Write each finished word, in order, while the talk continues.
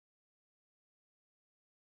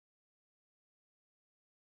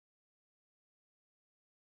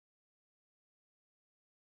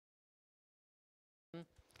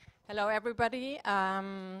Hello, everybody.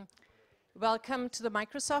 Welcome to the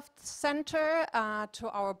Microsoft Center, to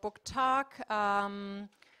our book talk.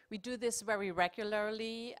 We do this very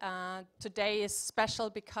regularly. Today is special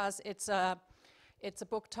because it's a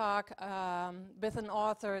book talk with an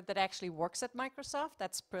author that actually works at Microsoft.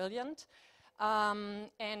 That's brilliant.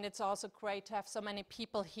 And it's also great to have so many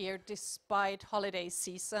people here despite holiday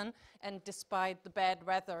season and despite the bad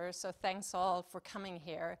weather. So thanks all for coming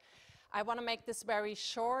here. I want to make this very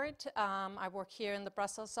short. I work here in the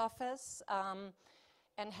Brussels office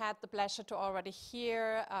and had the pleasure to already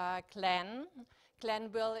hear Glen. Glen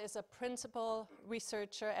Weyl is a principal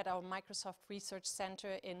researcher at our Microsoft Research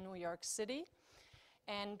Center in New York City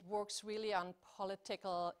and works really on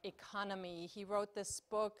political economy. He wrote this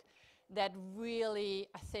book that really,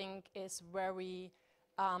 I think, is very,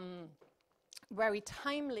 very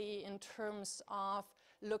timely in terms of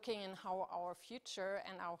looking in how our future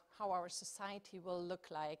and how our society will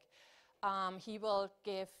look like. He will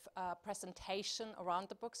give a presentation around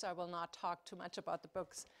the book, so I will not talk too much about the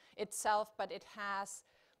books itself, but it has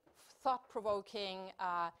thought-provoking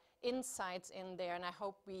insights in there, and I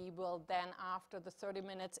hope we will then, after the 30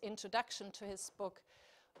 minutes introduction to his book,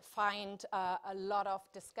 find a lot of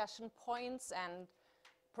discussion points and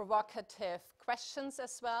provocative questions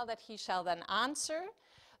as well that he shall then answer.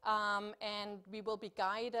 And we will be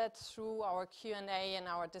guided through our Q&A and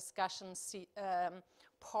our discussion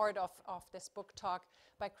part of this book talk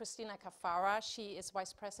by Christina Cafara. She is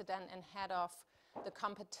Vice President and Head of the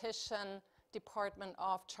Competition Department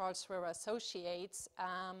of Charles River Associates.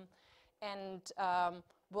 And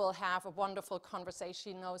we'll have a wonderful conversation.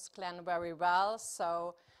 She knows Glen very well,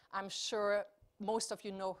 so I'm sure most of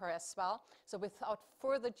you know her as well. So without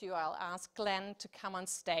further ado, I'll ask Glen to come on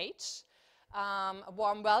stage. A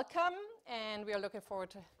warm welcome, and we are looking forward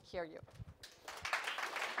to hear you.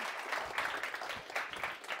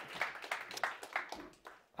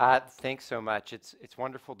 Thanks so much. It's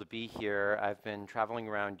wonderful to be here. I've been traveling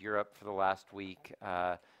around Europe for the last week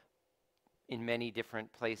in many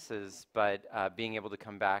different places, but being able to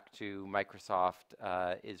come back to Microsoft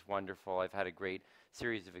is wonderful. I've had a great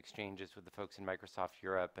series of exchanges with the folks in Microsoft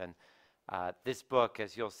Europe, and this book,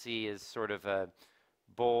 as you'll see, is sort of a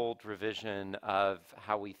bold revision of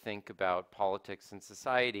how we think about politics and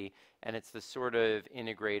society, and it's the sort of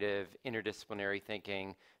integrative, interdisciplinary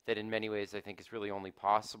thinking that in many ways I think is really only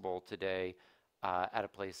possible today at a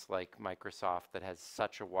place like Microsoft that has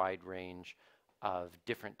such a wide range of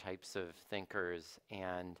different types of thinkers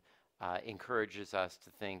and encourages us to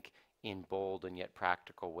think in bold and yet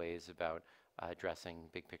practical ways about addressing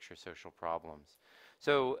big picture social problems.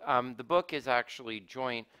 So the book is actually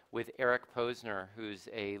joint with Eric Posner, who's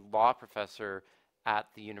a law professor at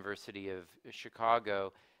the University of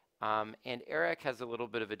Chicago. And Eric has a little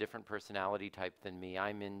bit of a different personality type than me.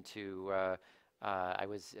 I'm into, I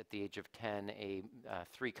was at the age of 10, a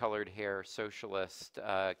three-colored hair socialist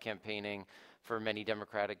campaigning for many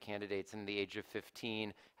Democratic candidates, and at the age of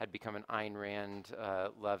 15 had become an Ayn Rand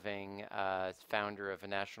loving founder of a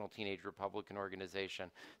national teenage Republican organization.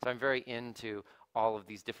 So I'm very into all of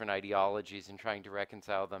these different ideologies and trying to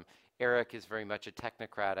reconcile them. Eric is very much a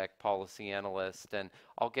technocratic policy analyst, and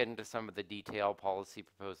I'll get into some of the detailed policy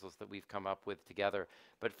proposals that we've come up with together.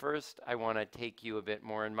 But first, I want to take you a bit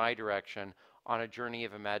more in my direction on a journey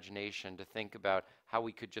of imagination to think about how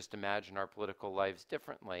we could just imagine our political lives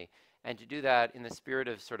differently. And to do that, in the spirit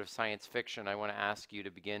of sort of science fiction, I want to ask you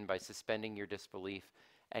to begin by suspending your disbelief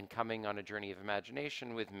and coming on a journey of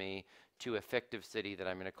imagination with me to a fictive city that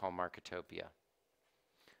I'm going to call Marketopia.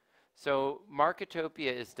 So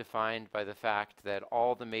Marketopia is defined by the fact that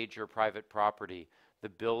all the major private property, the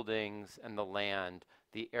buildings and the land,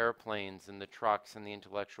 the airplanes and the trucks and the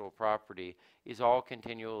intellectual property, is all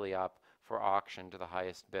continually up for auction to the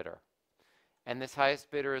highest bidder. And this highest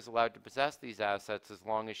bidder is allowed to possess these assets as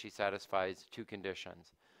long as she satisfies two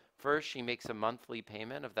conditions. First, she makes a monthly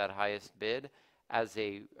payment of that highest bid as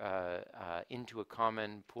into a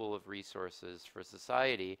common pool of resources for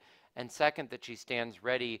society. And second, that she stands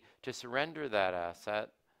ready to surrender that asset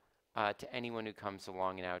to anyone who comes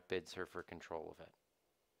along and outbids her for control of it.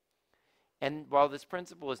 And while this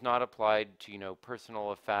principle is not applied to,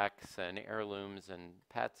 personal effects and heirlooms and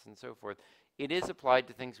pets and so forth, it is applied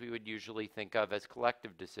to things we would usually think of as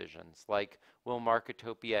collective decisions, like will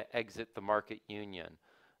Marketopia exit the market union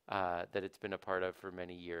that it's been a part of for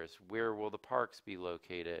many years? Where will the parks be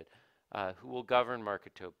located? Who will govern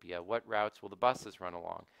Marketopia? What routes will the buses run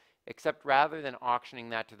along? Except rather than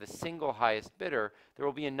auctioning that to the single highest bidder, there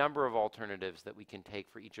will be a number of alternatives that we can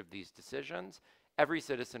take for each of these decisions, every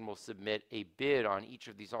citizen will submit a bid on each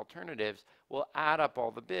of these alternatives. We'll add up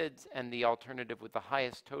all the bids, and the alternative with the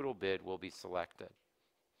highest total bid will be selected.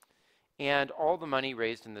 And all the money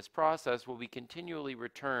raised in this process will be continually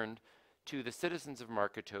returned to the citizens of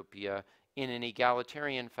Marketopia in an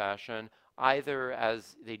egalitarian fashion, either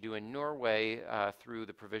as they do in Norway through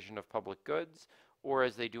the provision of public goods, or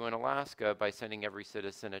as they do in Alaska by sending every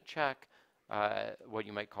citizen a check, what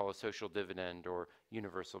you might call a social dividend or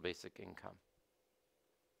universal basic income.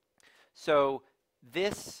 So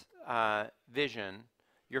this vision,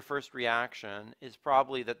 your first reaction is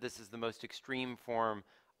probably that this is the most extreme form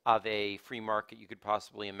of a free market you could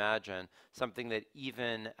possibly imagine, something that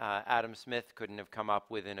even Adam Smith couldn't have come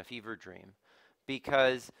up with in a fever dream,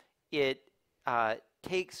 because it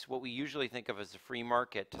takes what we usually think of as a free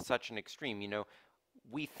market to such an extreme. You know,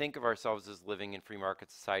 we think of ourselves as living in free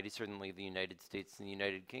market society, certainly the United States and the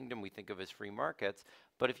United Kingdom we think of as free markets,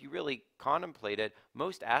 but if you really contemplate it,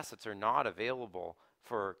 most assets are not available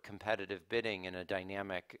for competitive bidding in a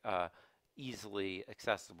dynamic, easily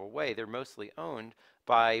accessible way. They're mostly owned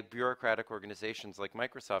by bureaucratic organizations like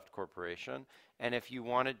Microsoft Corporation, and if you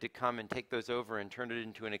wanted to come and take those over and turn it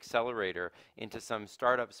into an accelerator, into some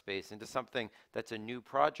startup space, into something that's a new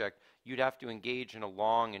project, you'd have to engage in a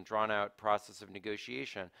long and drawn-out process of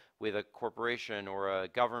negotiation with a corporation or a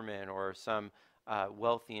government or some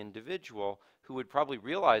wealthy individual who would probably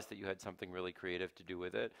realize that you had something really creative to do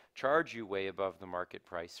with it, charge you way above the market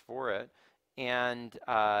price for it, and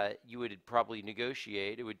you would probably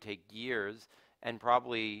negotiate. It would take years, and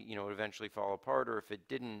probably, you know, eventually fall apart, or if it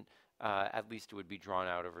didn't, at least it would be drawn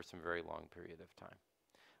out over some very long period of time.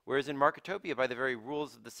 Whereas in Marketopia, by the very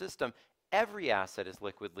rules of the system, every asset is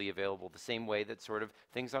liquidly available the same way that sort of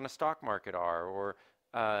things on a stock market are, or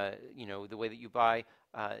you know, the way that you buy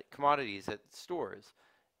commodities at stores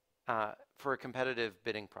for a competitive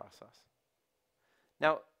bidding process.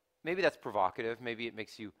 Now, maybe that's provocative. Maybe it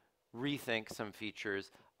makes you rethink some features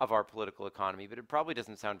of our political economy, but it probably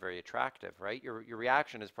doesn't sound very attractive, right? Your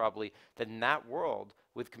reaction is probably that in that world,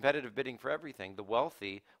 with competitive bidding for everything, the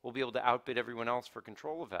wealthy will be able to outbid everyone else for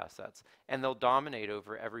control of assets, and they'll dominate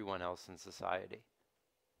over everyone else in society.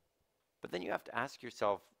 But then you have to ask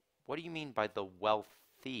yourself, what do you mean by the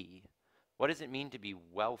wealthy? What does it mean to be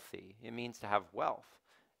wealthy? It means to have wealth.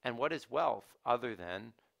 And what is wealth other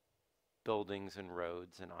than buildings and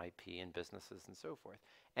roads and IP and businesses and so forth?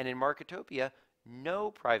 And in Marketopia, no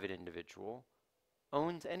private individual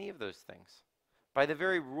owns any of those things. By the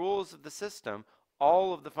very rules of the system,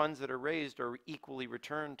 all of the funds that are raised are equally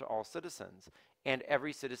returned to all citizens, and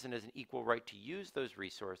every citizen has an equal right to use those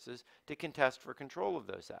resources to contest for control of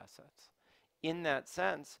those assets. In that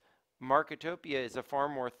sense, Marketopia is a far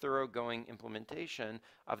more thoroughgoing implementation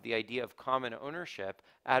of the idea of common ownership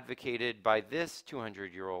advocated by this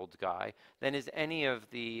 200-year-old guy than is any of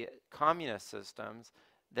the communist systems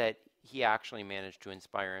that he actually managed to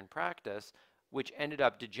inspire in practice, which ended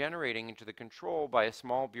up degenerating into the control by a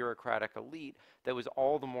small bureaucratic elite that was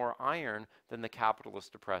all the more iron than the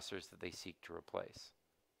capitalist oppressors that they seek to replace.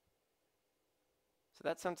 So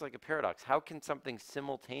that sounds like a paradox. How can something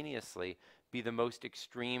simultaneously be the most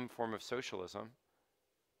extreme form of socialism,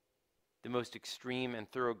 the most extreme and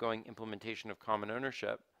thoroughgoing implementation of common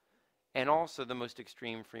ownership, and also the most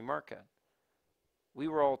extreme free market? We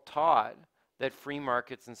were all taught that free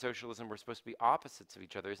markets and socialism were supposed to be opposites of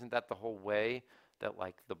each other. Isn't that the whole way that,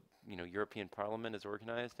 like, the European Parliament is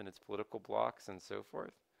organized and its political blocks and so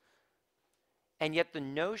forth? And yet the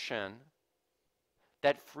notion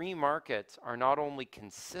that free markets are not only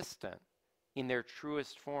consistent in their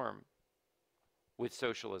truest form with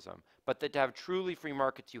socialism, but that to have truly free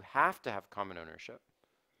markets you have to have common ownership.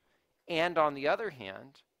 And on the other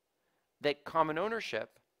hand, that common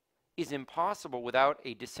ownership is impossible without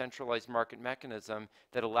a decentralized market mechanism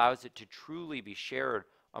that allows it to truly be shared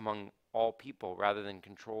among all people rather than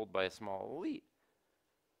controlled by a small elite,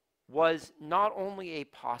 was not only a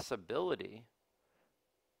possibility,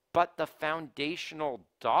 but the foundational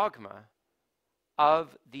dogma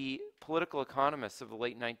of the political economists of the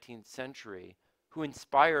late 19th century who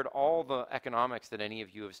inspired all the economics that any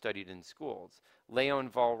of you have studied in schools. Leon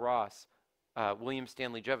Walras, William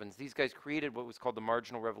Stanley Jevons, these guys created what was called the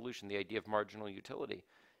marginal revolution, the idea of marginal utility.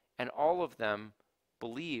 And all of them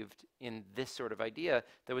believed in this sort of idea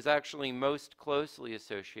that was actually most closely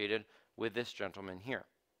associated with this gentleman here.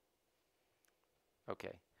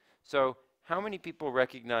 Okay, so how many people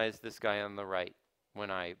recognize this guy on the right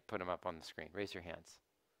when I put him up on the screen? Raise your hands.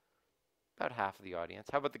 About half of the audience.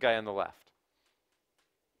 How about the guy on the left?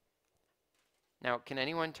 Now, can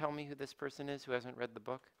anyone tell me who this person is who hasn't read the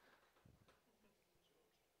book?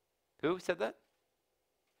 Who said that?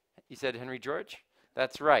 You said Henry George?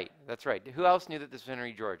 That's right. That's right. Who else knew that this was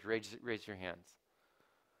Henry George? Raise your hands.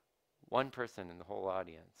 One person in the whole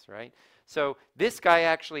audience, right? So this guy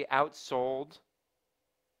actually outsold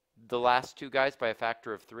the last two guys by a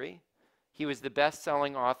factor of 3. He was the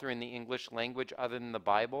best-selling author in the English language other than the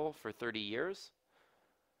Bible for 30 years.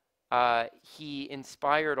 He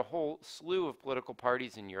inspired a whole slew of political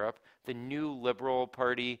parties in Europe. The New Liberal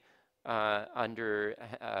Party under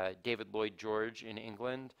David Lloyd George in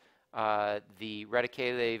England, the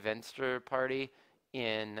Radikale Venstre Party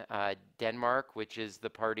in Denmark, which is the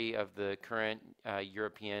party of the current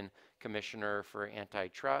European Commissioner for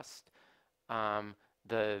Antitrust,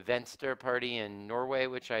 the Venstre Party in Norway,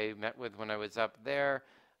 which I met with when I was up there,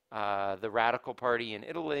 the Radical Party in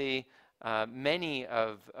Italy, many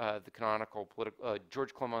of the canonical political,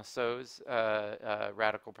 George Clemenceau's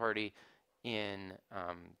Radical Party in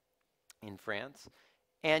France.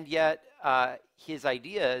 And yet his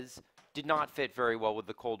ideas did not fit very well with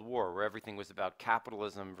the Cold War, where everything was about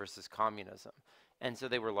capitalism versus communism. And so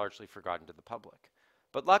they were largely forgotten to the public.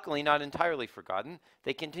 But luckily, not entirely forgotten.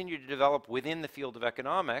 They continued to develop within the field of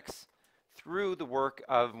economics through the work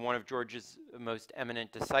of one of George's most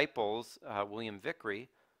eminent disciples, William Vickrey,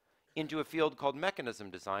 into a field called mechanism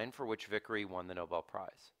design, for which Vickrey won the Nobel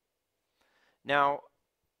Prize. Now,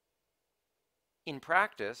 in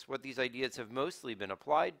practice, what these ideas have mostly been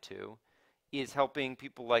applied to is helping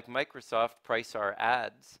people like Microsoft price our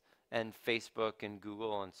ads, and Facebook and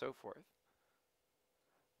Google and so forth.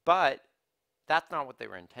 But that's not what they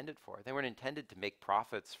were intended for. They weren't intended to make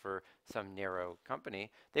profits for some narrow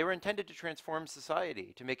company. They were intended to transform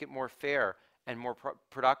society, to make it more fair and more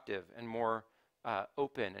productive and more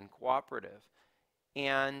open and cooperative.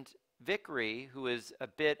 And Vickrey, who is a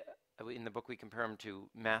bit, in the book we compare him to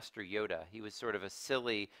Master Yoda. He was sort of a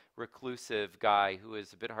silly, reclusive guy who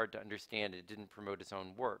was a bit hard to understand and didn't promote his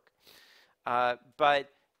own work. But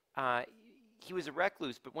he was a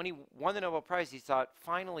recluse, but when he won the Nobel Prize, he thought,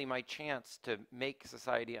 finally my chance to make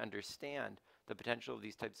society understand the potential of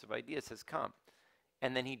these types of ideas has come.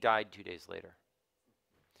 And then he died 2 days later.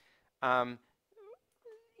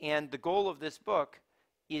 And the goal of this book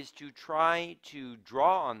is to try to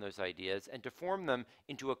draw on those ideas and to form them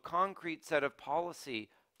into a concrete set of policy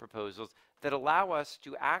proposals that allow us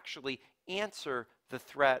to actually answer the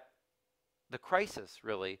threat, the crisis,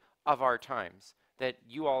 really, of our times that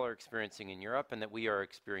you all are experiencing in Europe and that we are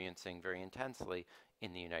experiencing very intensely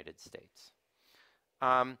in the United States.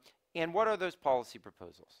 And what are those policy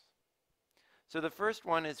proposals? So the first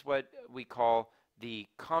one is what we call the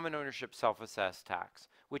common ownership self-assessed tax,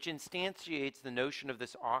 which instantiates the notion of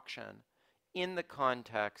this auction in the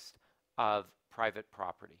context of private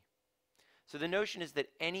property. So the notion is that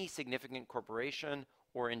any significant corporation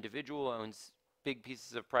or individual owns big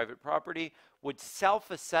pieces of private property would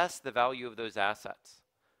self-assess the value of those assets,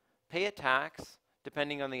 pay a tax,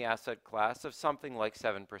 depending on the asset class, of something like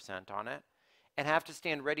 7% on it, and have to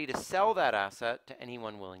stand ready to sell that asset to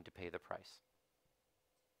anyone willing to pay the price.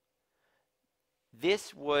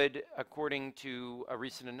 This would, according to a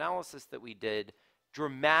recent analysis that we did,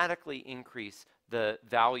 dramatically increase the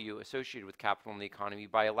value associated with capital in the economy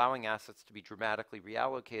by allowing assets to be dramatically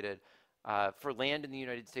reallocated. For land in the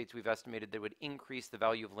United States, we've estimated that it would increase the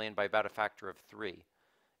value of land by about a factor of 3.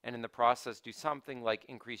 And in the process, do something like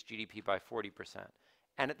increase GDP by 40%.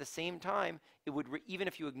 And at the same time, it would, even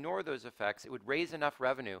if you ignore those effects, it would raise enough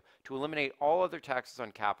revenue to eliminate all other taxes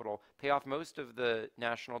on capital, pay off most of the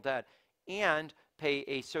national debt, and pay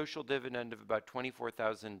a social dividend of about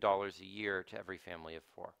 $24,000 a year to every family of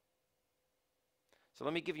 4. So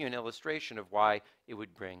let me give you an illustration of why it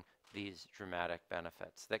would bring these dramatic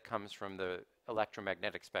benefits. That comes from the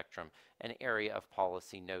electromagnetic spectrum, an area of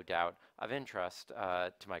policy, no doubt, of interest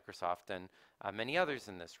to Microsoft and many others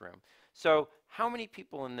in this room. So how many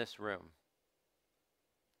people in this room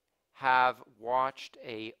have watched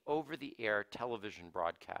a over-the-air television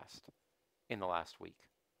broadcast in the last week?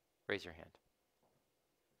 Raise your hand.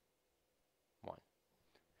 1.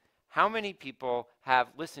 How many people have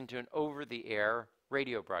listened to an over-the-air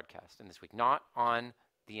radio broadcast in this week? Not on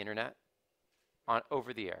the internet, on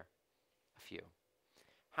over the air? A few.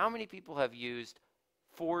 How many people have used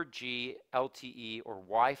 4G, LTE, or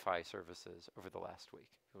Wi-Fi services over the last week?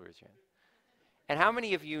 Raise your hand. And how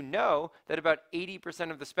many of you know that about 80%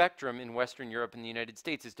 of the spectrum in Western Europe and the United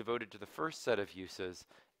States is devoted to the first set of uses,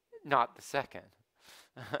 not the second?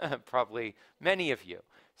 Probably many of you.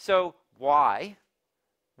 So why?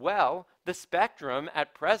 Well, the spectrum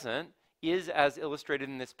at present is, as illustrated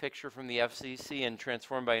in this picture from the FCC and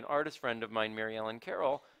transformed by an artist friend of mine, Mary Ellen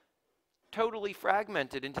Carroll, totally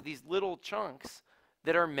fragmented into these little chunks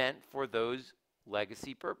that are meant for those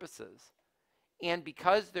legacy purposes. And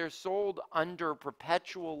because they're sold under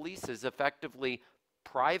perpetual leases, effectively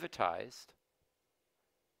privatized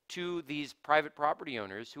to these private property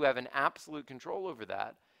owners who have an absolute control over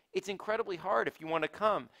that, it's incredibly hard if you want to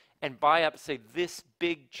come and buy up, say, this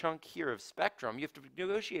big chunk here of spectrum. You have to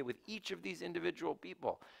negotiate with each of these individual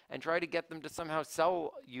people and try to get them to somehow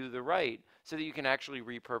sell you the right so that you can actually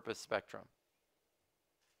repurpose spectrum.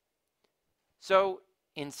 So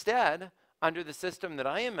instead, under the system that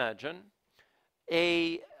I imagine,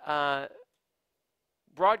 a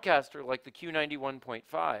broadcaster like the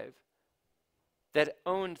Q91.5 that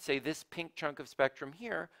owned, say, this pink chunk of spectrum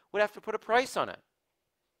here would have to put a price on it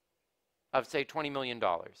of, say, $20 million.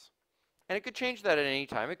 And it could change that at any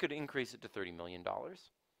time. It could increase it to $30 million.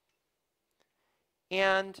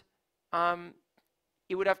 And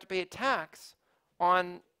it would have to pay a tax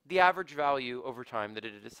on the average value over time that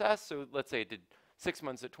it had assessed. So let's say it did 6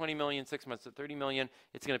 months at 20 million, 6 months at 30 million.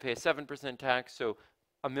 It's going to pay a 7% tax, so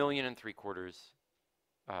 $1.75 million.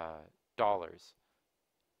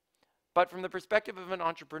 But from the perspective of an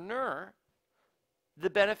entrepreneur, the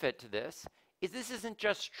benefit to this isn't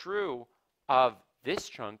just true of this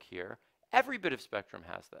chunk here. Every bit of spectrum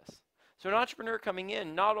has this. So an entrepreneur coming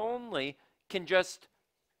in not only can just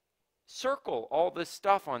circle all this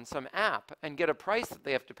stuff on some app and get a price that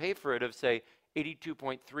they have to pay for it of, say,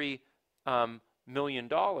 $82.3 million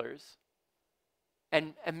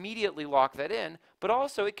and immediately lock that in, but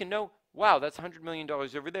also it can know, wow, that's $100 million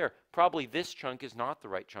over there. Probably this chunk is not the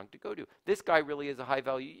right chunk to go to. This guy really is a high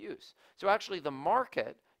value use. So actually the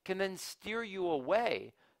market can then steer you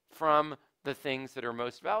away from the things that are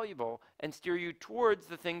most valuable and steer you towards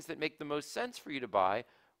the things that make the most sense for you to buy,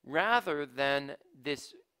 rather than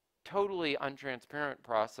this totally untransparent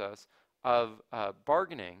process of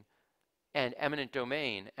bargaining and eminent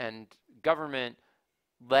domain and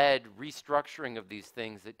government-led restructuring of these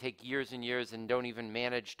things that take years and years and don't even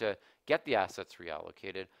manage to get the assets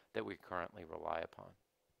reallocated that we currently rely upon.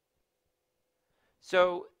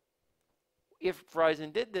 So if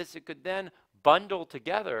Verizon did this, it could then bundle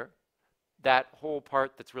together that whole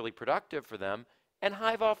part that's really productive for them and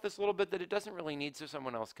hive off this little bit that it doesn't really need so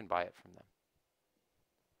someone else can buy it from them.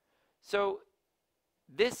 So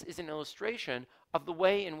this is an illustration of the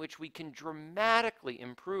way in which we can dramatically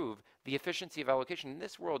improve the efficiency of allocation. In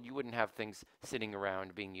this world, you wouldn't have things sitting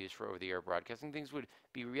around being used for over-the-air broadcasting. Things would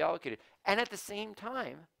be reallocated. And at the same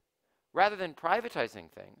time, rather than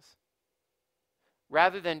privatizing things,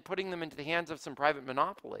 rather than putting them into the hands of some private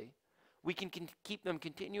monopoly, we can keep them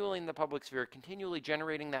continually in the public sphere, continually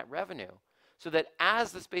generating that revenue, so that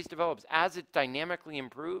as the space develops, as it dynamically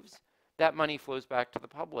improves, that money flows back to the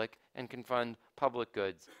public and can fund public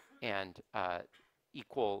goods and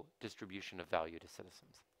equal distribution of value to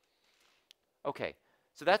citizens. Okay,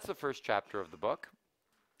 so that's the first chapter of the book.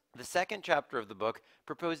 The second chapter of the book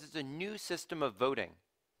proposes a new system of voting,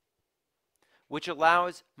 which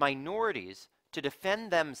allows minorities to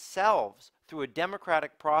defend themselves through a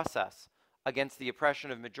democratic process against the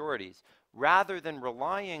oppression of majorities, rather than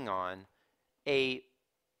relying on a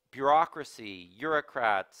bureaucracy,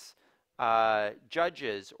 bureaucrats,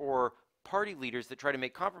 judges, or party leaders that try to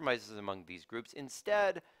make compromises among these groups.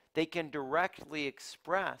 Instead, they can directly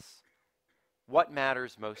express what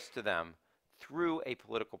matters most to them through a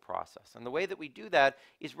political process. And the way that we do that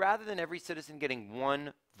is, rather than every citizen getting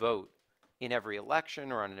one vote in every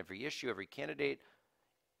election or on every issue, every candidate,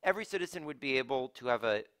 every citizen would be able to have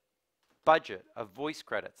a budget of voice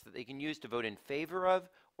credits that they can use to vote in favor of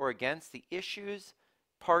or against the issues,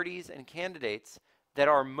 parties, and candidates that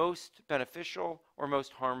are most beneficial or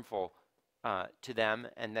most harmful to them,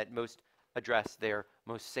 and that most address their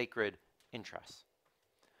most sacred interests.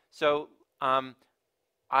 So I'm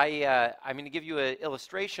going to give you an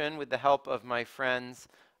illustration with the help of my friends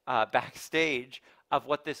backstage of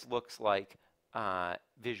what this looks like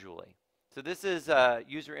visually. So this is a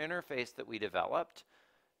user interface that we developed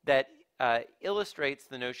that illustrates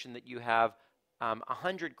the notion that you have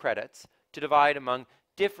 100 credits to divide among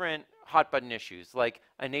different hot button issues, like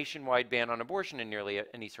a nationwide ban on abortion in nearly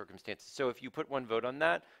any circumstances. So if you put one vote on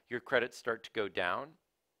that, your credits start to go down.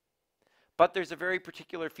 But there's a very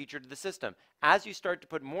particular feature to the system. As you start to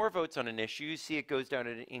put more votes on an issue, you see it goes down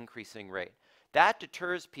at an increasing rate. That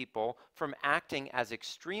deters people from acting as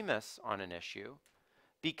extremists on an issue,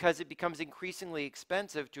 because it becomes increasingly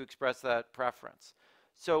expensive to express that preference.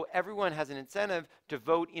 So everyone has an incentive to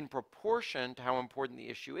vote in proportion to how important the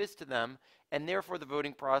issue is to them, and therefore the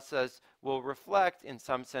voting process will reflect, in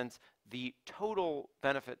some sense, the total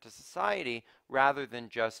benefit to society rather than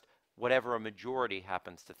just whatever a majority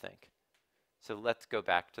happens to think. So let's go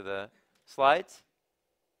back to the slides.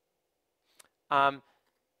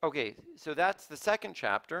 Okay, so that's the second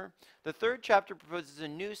chapter. The third chapter proposes a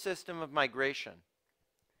new system of migration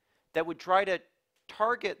that would try to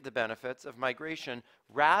target the benefits of migration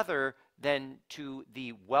rather than to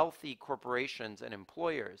the wealthy corporations and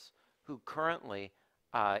employers who currently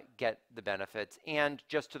get the benefits, and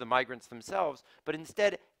just to the migrants themselves, but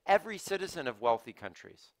instead every citizen of wealthy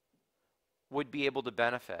countries would be able to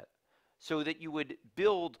benefit, so that you would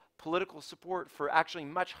build political support for actually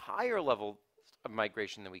much higher level of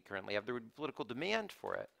migration than we currently have. There would be political demand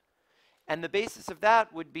for it. And the basis of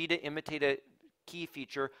that would be to imitate a key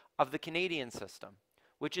feature of the Canadian system,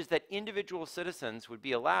 which is that individual citizens would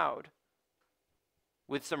be allowed,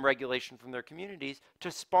 with some regulation from their communities,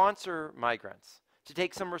 to sponsor migrants, to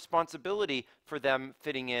take some responsibility for them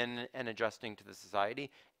fitting in and adjusting to the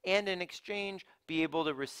society, and in exchange be able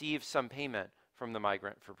to receive some payment from the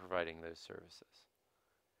migrant for providing those services.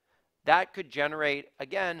 That could generate,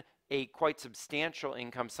 again, a quite substantial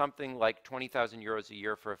income, something like 20,000 euros a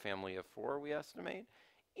year for a family of 4, we estimate,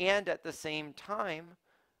 and at the same time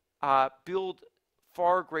build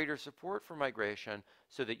far greater support for migration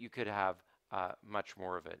so that you could have much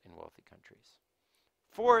more of it in wealthy countries.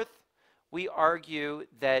 Fourth, we argue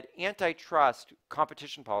that antitrust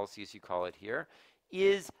competition policy, as you call it here,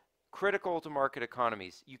 is critical to market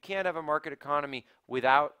economies. You can't have a market economy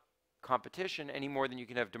without competition any more than you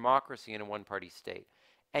can have democracy in a one-party state.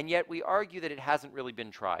 And yet we argue that it hasn't really been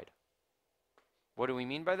tried. What do we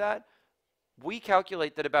mean by that? We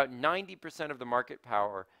calculate that about 90% of the market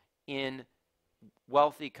power in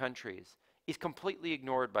wealthy countries is completely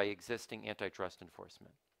ignored by existing antitrust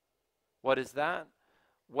enforcement. What is that?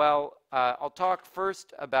 Well, I'll talk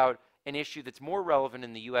first about an issue that's more relevant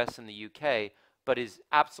in the US and the UK, but is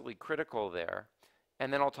absolutely critical there.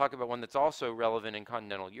 And then I'll talk about one that's also relevant in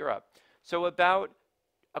continental Europe. So about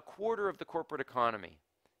a quarter of the corporate economy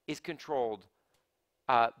is controlled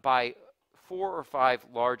by 4 or 5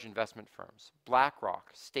 large investment firms: BlackRock,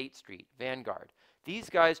 State Street, Vanguard. These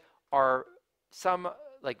guys are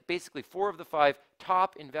basically 4 of the 5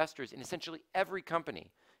 top investors in essentially every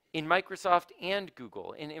company, in Microsoft and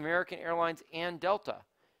Google, in American Airlines and Delta.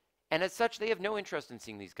 And as such, they have no interest in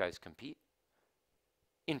seeing these guys compete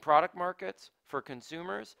in product markets for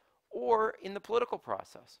consumers or in the political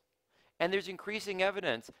process. And there's increasing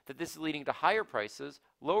evidence that this is leading to higher prices,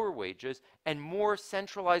 lower wages, and more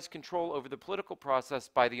centralized control over the political process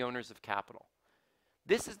by the owners of capital.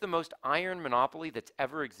 This is the most iron monopoly that's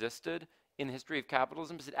ever existed in the history of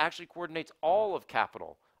capitalism, because it actually coordinates all of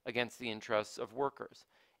capital against the interests of workers.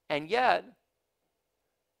 And yet,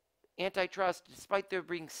 antitrust, despite there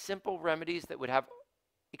being simple remedies that would have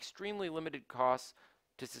extremely limited costs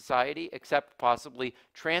to society, except possibly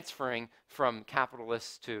transferring from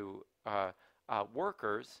capitalists to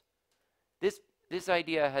workers, this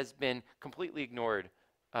idea has been completely ignored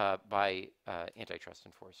by antitrust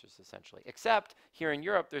enforcers, essentially. Except here in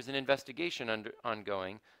Europe, there's an investigation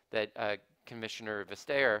ongoing that Commissioner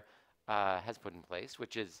Vestager has put in place,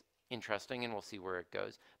 which is interesting, and we'll see where it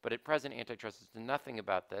goes. But at present, antitrust has done nothing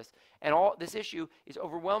about this. And all this issue is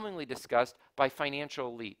overwhelmingly discussed by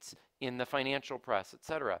financial elites in the financial press,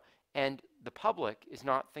 etc. And the public is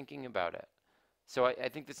not thinking about it. So I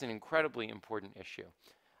think this is an incredibly important issue.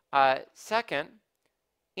 Second,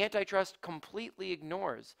 antitrust completely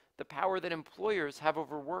ignores the power that employers have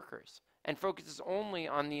over workers and focuses only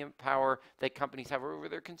on the power that companies have over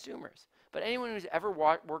their consumers. But anyone who's ever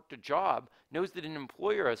worked a job knows that an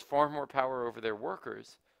employer has far more power over their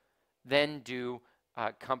workers than do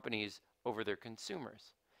companies over their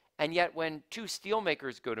consumers. And yet when 2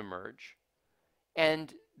 steelmakers go to merge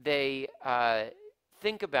and they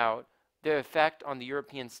think about the effect on the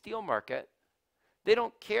European steel market, they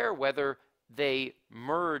don't care whether they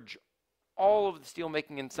merge all of the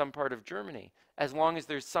steelmaking in some part of Germany, as long as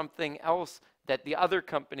there's something else that the other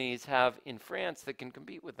companies have in France that can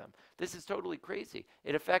compete with them. This is totally crazy.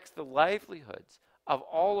 It affects the livelihoods of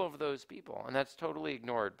all of those people, and that's totally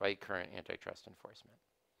ignored by current antitrust enforcement.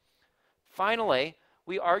 Finally,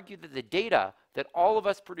 we argue that the data that all of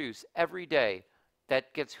us produce every day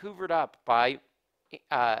that gets hoovered up by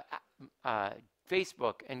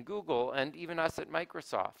Facebook and Google and even us at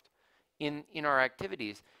Microsoft in our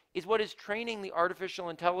activities is what is training the artificial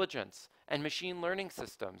intelligence and machine learning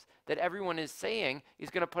systems that everyone is saying is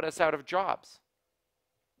going to put us out of jobs.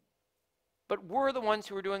 But we're the ones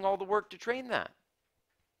who are doing all the work to train that.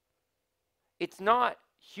 It's not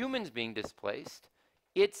humans being displaced,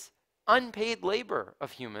 it's unpaid labor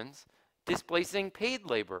of humans displacing paid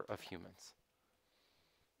labor of humans.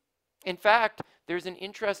 In fact, there's an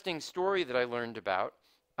interesting story that I learned about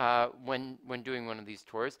when doing one of these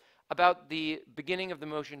tours about the beginning of the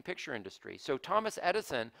motion picture industry. So Thomas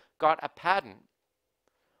Edison got a patent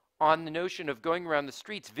on the notion of going around the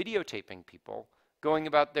streets videotaping people going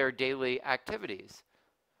about their daily activities.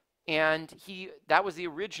 And that was the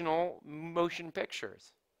original motion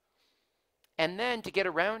pictures. And then to get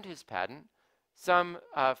around his patent, some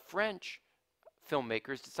French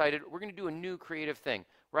filmmakers decided we're going to do a new creative thing.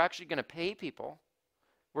 We're actually going to pay people.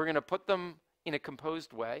 We're going to put them in a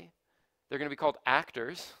composed way. They're going to be called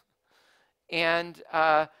actors. And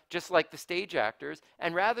just like the stage actors.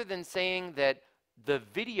 And rather than saying that the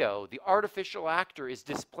video, the artificial actor is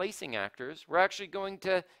displacing actors, we're actually going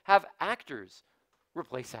to have actors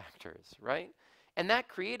replace actors, right? And that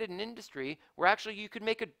created an industry where actually you could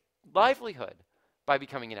make a livelihood by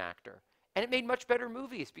becoming an actor. And it made much better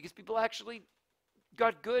movies because people actually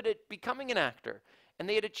got good at becoming an actor. And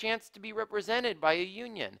they had a chance to be represented by a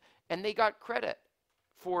union. And they got credit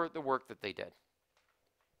for the work that they did.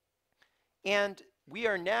 And we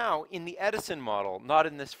are now in the Edison model, not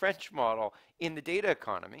in this French model, in the data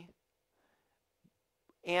economy.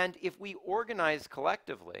 And if we organize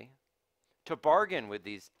collectively to bargain with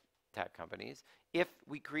these tech companies, if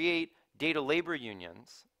we create data labor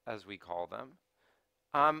unions, as we call them,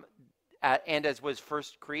 and as was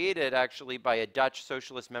first created actually by a Dutch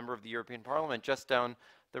socialist member of the European Parliament just down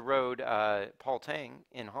the road, Paul Tang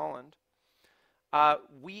in Holland,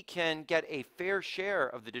 we can get a fair share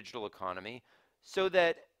of the digital economy so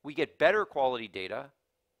that we get better quality data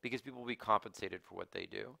because people will be compensated for what they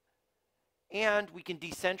do. And we can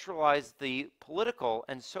decentralize the political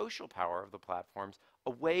and social power of the platforms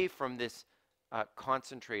away from this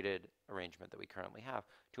concentrated arrangement that we currently have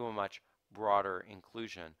to a much broader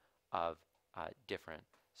inclusion of different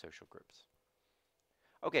social groups.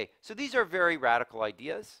 Okay, so these are very radical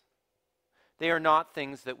ideas. They are not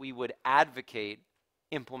things that we would advocate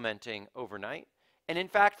implementing overnight. And in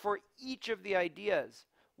fact, for each of the ideas,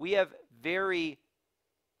 we have very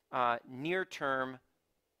near-term,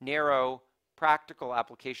 narrow, practical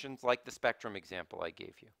applications like the spectrum example I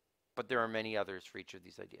gave you. But there are many others for each of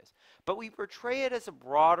these ideas. But we portray it as a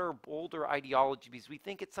broader, bolder ideology because we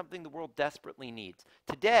think it's something the world desperately needs.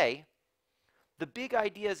 Today, the big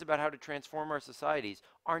ideas about how to transform our societies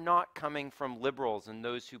are not coming from liberals and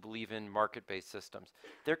those who believe in market-based systems.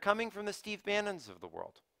 They're coming from the Steve Bannons of the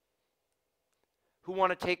world, who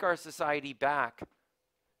want to take our society back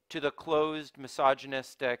to the closed,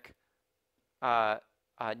 misogynistic,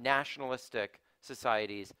 nationalistic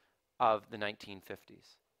societies of the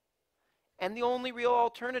 1950s. And the only real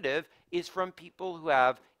alternative is from people who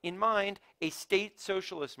have in mind a state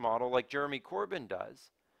socialist model like Jeremy Corbyn does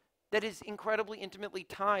that is incredibly intimately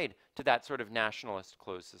tied to that sort of nationalist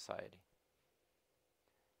closed society.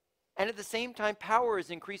 And at the same time, power is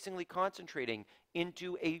increasingly concentrating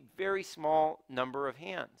into a very small number of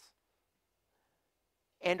hands.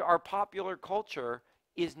 And our popular culture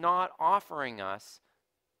is not offering us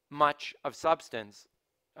much of substance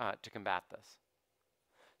to combat this.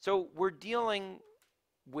 So we're dealing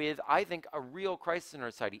with, I think, a real crisis in our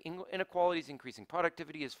society. Inequality is increasing,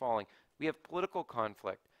 productivity is falling, we have political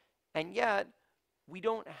conflict, and yet we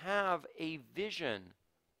don't have a vision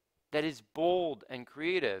that is bold and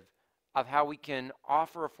creative of how we can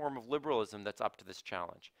offer a form of liberalism that's up to this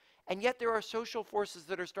challenge. And yet there are social forces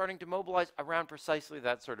that are starting to mobilize around precisely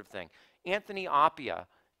that sort of thing. Anthony Appia,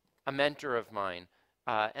 a mentor of mine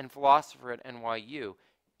and philosopher at NYU,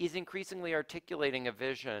 is increasingly articulating a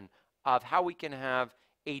vision of how we can have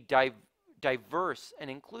a diverse and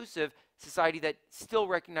inclusive society that still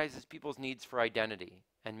recognizes people's needs for identity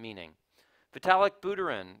and meaning. Vitalik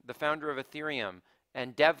Buterin, the founder of Ethereum,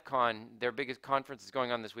 and DevCon, their biggest conference is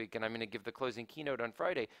going on this week, and I'm going to give the closing keynote on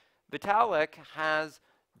Friday. Vitalik has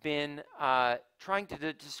been trying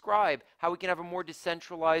to describe how we can have a more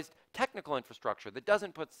decentralized technical infrastructure that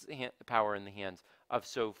doesn't put power in the hands of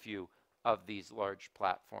so few of these large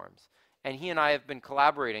platforms. And he and I have been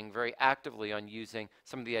collaborating very actively on using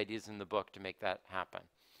some of the ideas in the book to make that happen.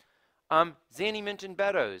 Zanny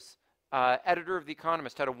Minton-Beddoes, editor of The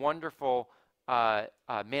Economist, had a wonderful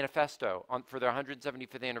manifesto for their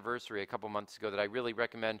 175th anniversary a couple months ago that I really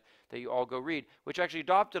recommend that you all go read, which actually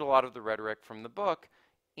adopted a lot of the rhetoric from the book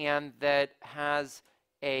and that has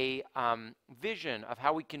a vision of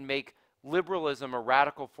how we can make liberalism a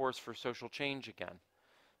radical force for social change again.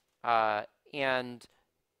 And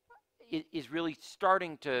it is really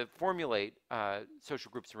starting to formulate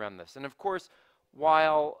social groups around this. And of course,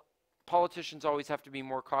 while politicians always have to be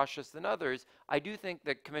more cautious than others, I do think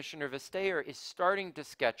that Commissioner Vestager is starting to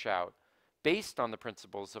sketch out, based on the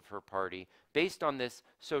principles of her party, based on this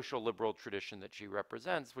social liberal tradition that she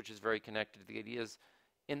represents, which is very connected to the ideas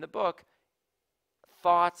in the book,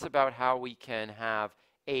 thoughts about how we can have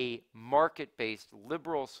a market-based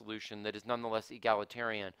liberal solution that is nonetheless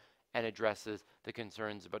egalitarian and addresses the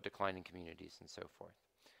concerns about declining communities and so forth.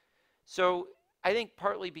 So I think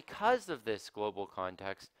partly because of this global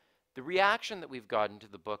context, the reaction that we've gotten to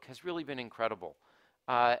the book has really been incredible.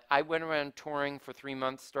 I went around touring for 3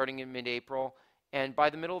 months starting in mid-April, and by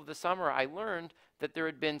the middle of the summer I learned that there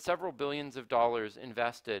had been several billions of dollars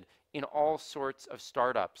invested in all sorts of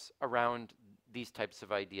startups around these types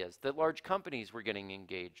of ideas, that large companies were getting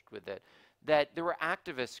engaged with it, that there were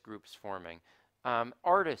activist groups forming,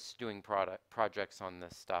 artists doing projects on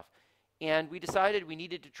this stuff. And we decided we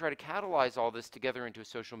needed to try to catalyze all this together into a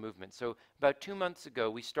social movement. So about 2 months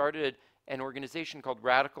ago, we started an organization called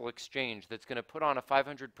Radical Exchange that's going to put on a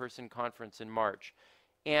 500-person conference in March.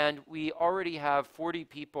 And we already have 40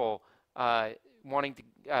 people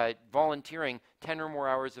volunteering 10 or more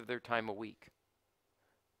hours of their time a week,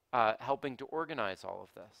 helping to organize all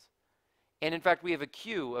of this. And in fact, we have a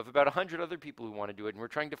queue of about 100 other people who want to do it, and we're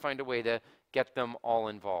trying to find a way to get them all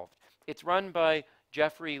involved. It's run by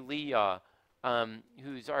Jeffrey Lia,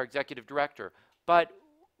 who's our executive director. But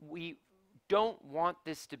we don't want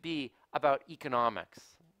this to be about economics,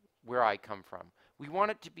 where I come from. We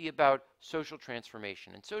want it to be about social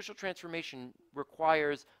transformation. And social transformation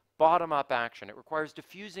requires bottom-up action. It requires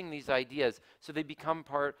diffusing these ideas so they become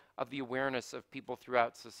part of the awareness of people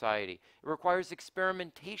throughout society. It requires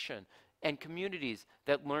experimentation and communities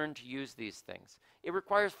that learn to use these things. It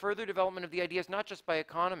requires further development of the ideas not just by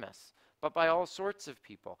economists, but by all sorts of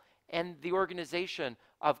people, and the organization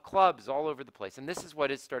of clubs all over the place. And this is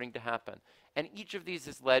what is starting to happen. And each of these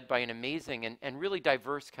is led by an amazing and really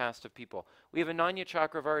diverse cast of people. We have Ananya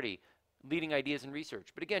Chakravarti leading ideas and research.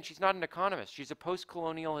 But again, she's not an economist. She's a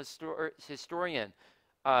post-colonial historian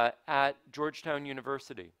at Georgetown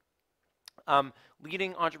University.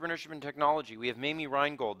 Leading entrepreneurship and technology, we have Mamie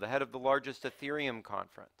Reingold, the head of the largest Ethereum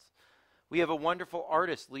conference. We have a wonderful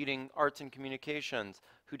artist leading arts and communications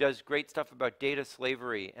who does great stuff about data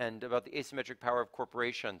slavery and about the asymmetric power of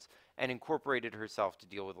corporations, and incorporated herself to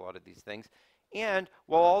deal with a lot of these things. And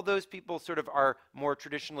while all those people sort of are more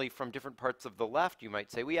traditionally from different parts of the left, you might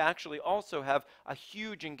say, we actually also have a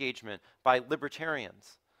huge engagement by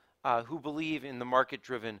libertarians who believe in the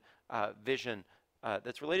market-driven vision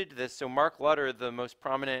that's related to this. So Mark Lutter, the most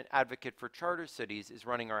prominent advocate for charter cities, is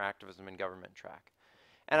running our activism and government track.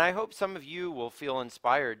 And I hope some of you will feel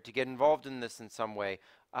inspired to get involved in this in some way.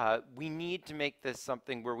 We need to make this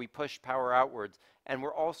something where we push power outwards, and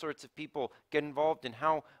where all sorts of people get involved in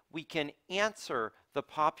how we can answer the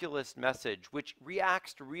populist message, which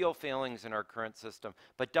reacts to real failings in our current system,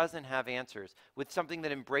 but doesn't have answers, with something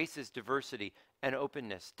that embraces diversity and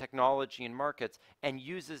openness, technology and markets, and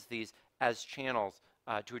uses these as channels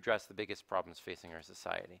to address the biggest problems facing our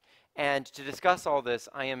society. And to discuss all this,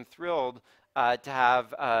 I am thrilled to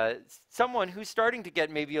have someone who's starting to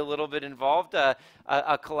get maybe a little bit involved,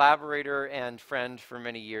 a collaborator and friend for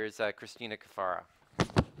many years, Christina Cafaro.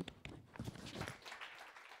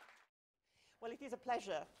 Well, it is a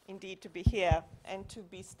pleasure indeed to be here and to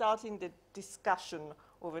be starting the discussion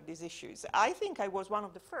over these issues. I think I was one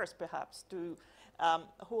of the first, perhaps, to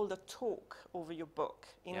hold a talk over your book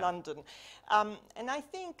in London. And I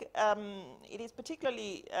think it is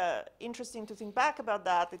particularly interesting to think back about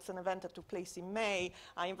that. It's an event that took place in May.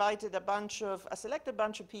 I invited a selected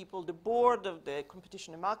bunch of people, the board of the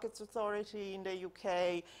Competition and Markets Authority in the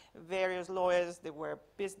UK, various lawyers, there were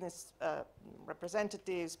business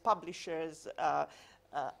representatives, publishers,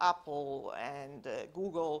 Apple and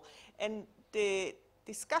Google. And the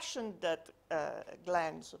discussion that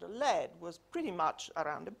Glen sort of led was pretty much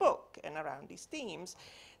around the book and around these themes.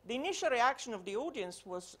 The initial reaction of the audience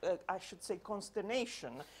was, I should say,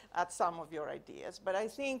 consternation at some of your ideas. But I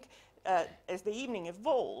think as the evening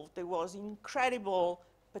evolved, there was incredible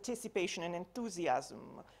participation and enthusiasm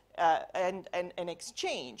and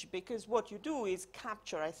exchange, because what you do is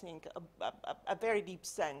capture, I think, a very deep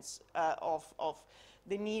sense of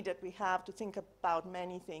the need that we have to think about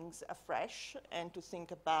many things afresh and to think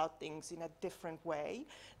about things in a different way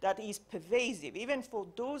that is pervasive, even for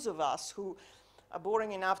those of us who are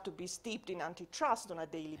boring enough to be steeped in antitrust on a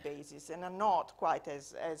daily basis and are not quite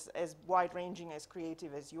as wide-ranging, as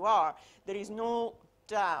creative as you are. There is no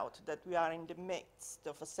doubt that we are in the midst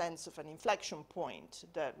of a sense of an inflection point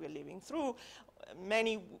that we're living through.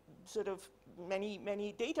 Many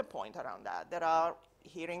data points around that. There are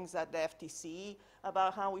hearings at the FTC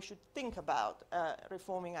about how we should think about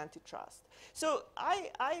reforming antitrust. So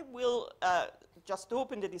I will just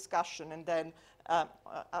open the discussion, and then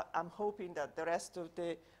I'm hoping that the rest of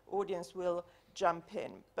the audience will jump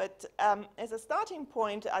in. But as a starting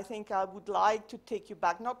point, I think I would like to take you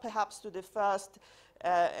back, not perhaps to the first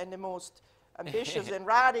and the most ambitious and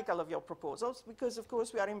radical of your proposals, because of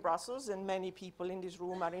course we are in Brussels and many people in this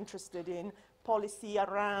room are interested in policy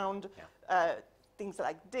around things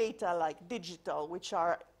like data, like digital, which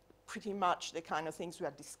are pretty much the kind of things we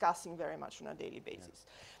are discussing very much on a daily basis.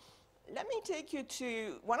 Let me take you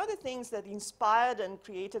to one of the things that inspired and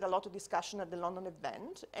created a lot of discussion at the London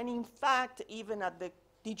event, and in fact, even at the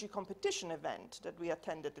DG competition event that we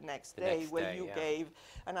attended the next day, where you gave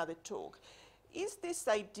another talk, is this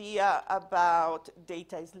idea about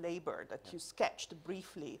data as labor that you sketched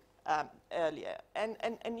briefly earlier.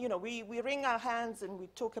 And you know, we wring our hands and we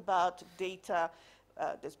talk about data.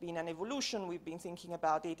 There's been an evolution. We've been thinking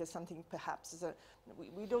about data as something perhaps as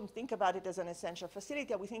we don't think about it as an essential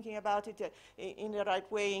facility. We're thinking about it in the right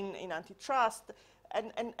way in antitrust.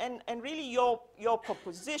 And really your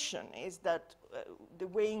proposition is that the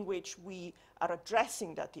way in which we are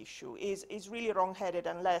addressing that issue is really wrong-headed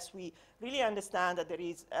unless we really understand that there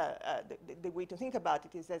is the way to think about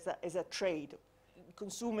it is as a trade.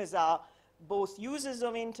 Consumers are both users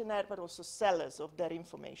of internet but also sellers of their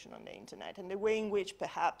information on the internet, and the way in which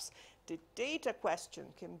perhaps the data question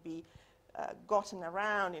can be gotten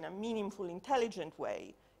around in a meaningful, intelligent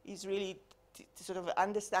way is really sort of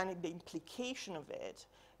understanding the implication of it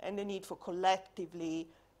and the need for collectively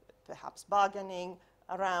perhaps bargaining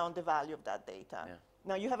around the value of that data. Yeah.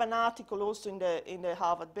 Now you have an article also in the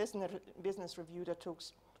Harvard Business Review that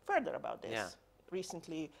talks further about this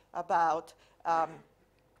recently, about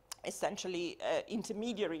essentially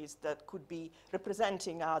intermediaries that could be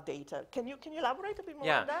representing our data. Can you elaborate a bit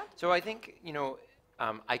more on that? So I think, you know,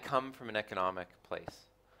 I come from an economic place,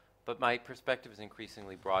 but my perspective is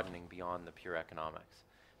increasingly broadening beyond the pure economics.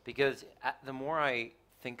 Because the more I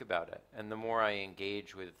think about it and the more I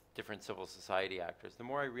engage with different civil society actors, the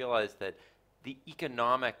more I realize that the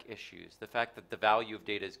economic issues, the fact that the value of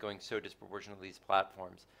data is going so disproportionately to these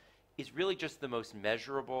platforms, is really just the most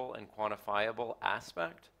measurable and quantifiable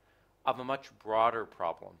aspect of a much broader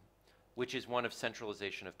problem, which is one of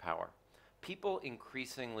centralization of power. People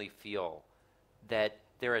increasingly feel that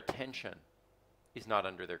their attention is not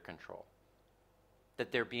under their control,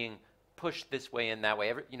 that they're being pushed this way and that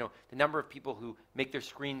way. You know, the number of people who make their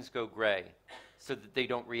screens go gray so that they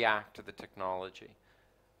don't react to the technology.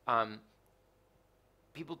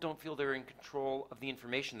 People don't feel they're in control of the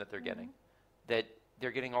information that they're getting, that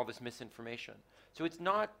they're getting all this misinformation. So it's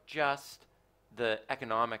not just the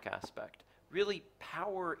economic aspect. Really,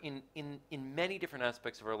 power in many different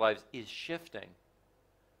aspects of our lives is shifting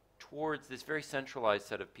towards this very centralized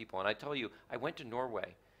set of people. And I tell you, I went to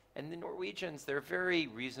Norway, and the Norwegians, they're a very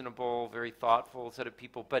reasonable, very thoughtful set of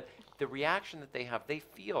people, but the reaction that they have, they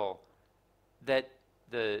feel that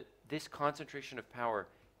this concentration of power,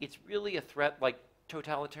 it's really a threat like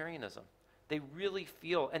totalitarianism. They really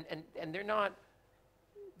feel, and they're not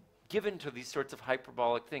given to these sorts of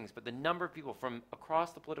hyperbolic things, but the number of people from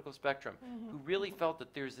across the political spectrum who really felt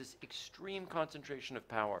that there's this extreme concentration of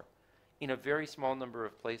power in a very small number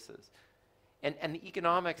of places. And the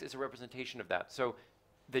economics is a representation of that. So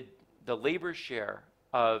the labor share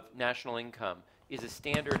of national income is a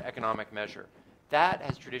standard economic measure. That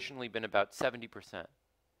has traditionally been about 70%.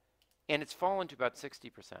 And it's fallen to about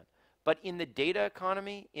 60%. But in the data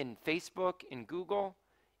economy, in Facebook, in Google,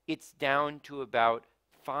 it's down to about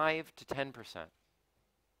 5 to 10%.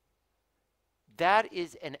 That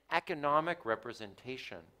is an economic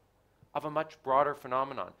representation of a much broader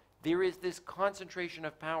phenomenon. There is this concentration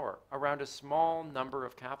of power around a small number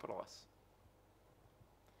of capitalists.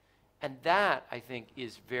 And that, I think,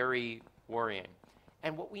 is very worrying.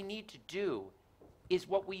 And what we need to do is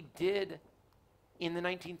what we did in the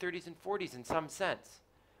 1930s and 40s in some sense.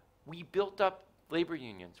 We built up labor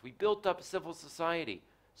unions. We built up civil society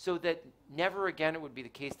so that never again it would be the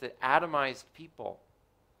case that atomized people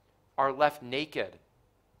are left naked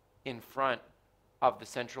in front of the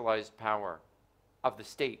centralized power of the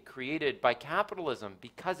state created by capitalism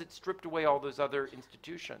because it stripped away all those other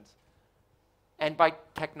institutions, and by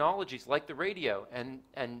technologies like the radio and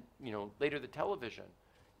you know, later the television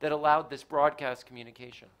that allowed this broadcast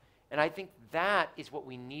communication. And I think that is what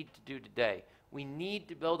we need to do today. We need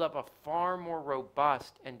to build up a far more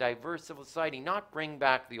robust and diverse civil society, not bring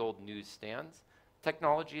back the old newsstands.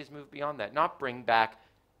 Technology has moved beyond that. Not bring back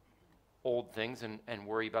old things and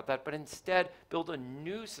worry about that, but instead build a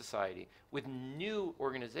new society with new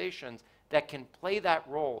organizations that can play that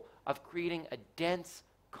role of creating a dense,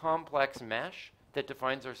 complex mesh that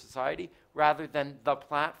defines our society rather than the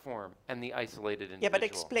platform and the isolated individual. Yeah, but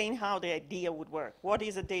explain how the idea would work. What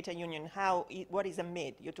is a data union? What is a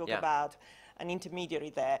MID? You talk about an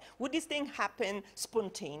intermediary there. Would this thing happen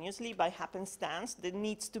spontaneously by happenstance? There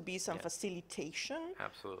needs to be some facilitation.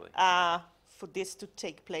 Absolutely. For this to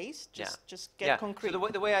take place? Just get concrete. So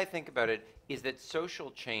the way I think about it is that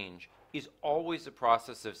social change is always a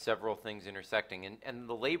process of several things intersecting, and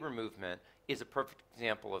the labor movement is a perfect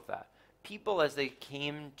example of that. People, as they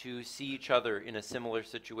came to see each other in a similar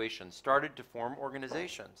situation, started to form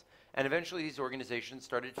organizations, and eventually these organizations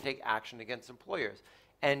started to take action against employers.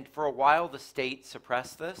 And for a while the state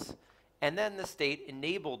suppressed this, and then the state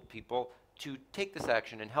enabled people to take this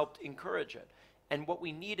action and helped encourage it. And what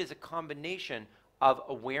we need is a combination of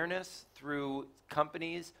awareness through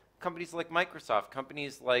companies like Microsoft,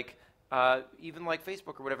 companies like even like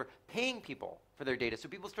Facebook or whatever, paying people for their data. So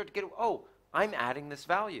people start to get, oh, I'm adding this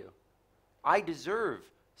value. I deserve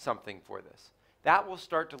something for this. That will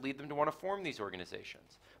start to lead them to want to form these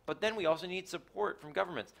organizations. But then we also need support from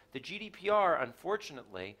governments. The GDPR,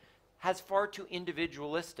 unfortunately, has far too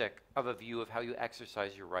individualistic of a view of how you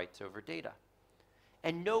exercise your rights over data.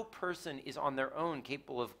 And no person is on their own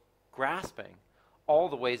capable of grasping all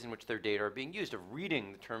the ways in which their data are being used, of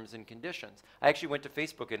reading the terms and conditions. I actually went to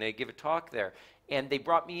Facebook and I gave a talk there, and they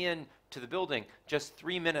brought me in to the building just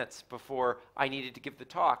 3 minutes before I needed to give the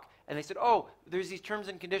talk. And they said, oh, there's these terms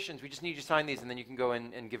and conditions. We just need you to sign these, and then you can go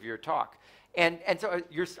in and give your talk. And so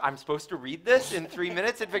I'm supposed to read this in 3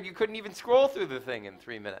 minutes? In fact, you couldn't even scroll through the thing in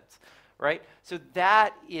 3 minutes, right? So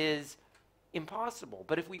that is impossible.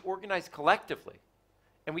 But if we organize collectively,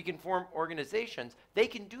 and we can form organizations, they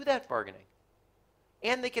can do that bargaining.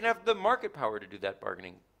 And they can have the market power to do that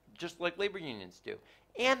bargaining, just like labor unions do.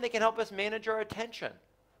 And they can help us manage our attention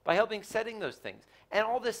by helping setting those things. And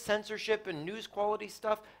all this censorship and news quality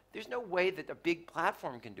stuff, there's no way that a big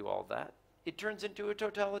platform can do all that. It turns into a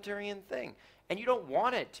totalitarian thing. And you don't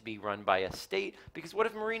want it to be run by a state, because what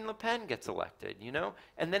if Marine Le Pen gets elected, you know?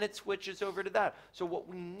 And then it switches over to that. So what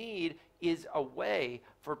we need is a way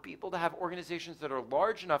for people to have organizations that are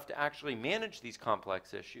large enough to actually manage these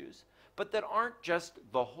complex issues, but that aren't just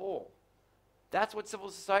the whole. That's what civil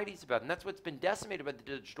society is about, and that's what's been decimated by the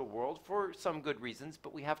digital world for some good reasons,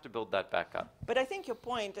 but we have to build that back up. But I think your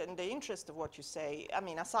point and the interest of what you say, I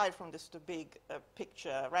mean, aside from this big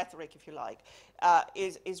picture rhetoric, if you like,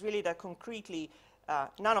 is really that concretely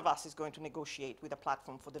none of us is going to negotiate with a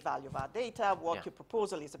platform for the value of our data. What your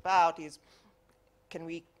proposal is about is, can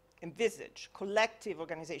we envisage collective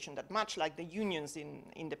organization that, much like the unions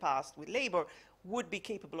in the past with labor, would be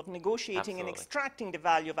capable of negotiating and extracting the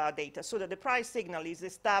value of our data, so that the price signal is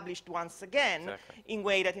established once again in a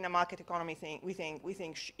way that in a market economy we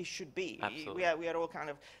think it should be. We are all kind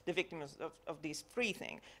of the victims of this free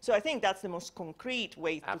thing. So I think that's the most concrete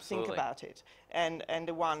way to think about it, and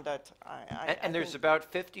the one that And there's about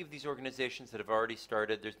 50 of these organizations that have already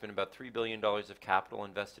started. There's been about $3 billion of capital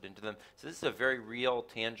invested into them. So this is a very real,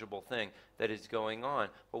 tangible thing that is going on.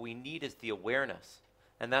 What we need is the awareness.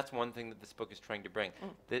 And that's one thing that this book is trying to bring,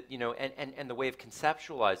 that, you know, and the way of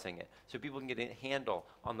conceptualizing it, so people can get a handle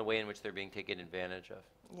on the way in which they're being taken advantage of.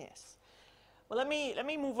 Yes. Well, let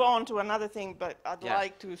me move on to another thing, but I'd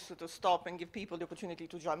like to sort of stop and give people the opportunity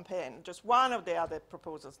to jump in. Just one of the other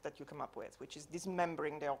proposals that you come up with, which is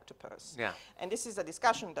dismembering the octopus. Yeah. And this is a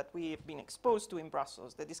discussion that we have been exposed to in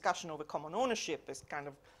Brussels. The discussion over common ownership is kind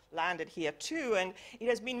of landed here too, and it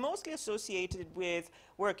has been mostly associated with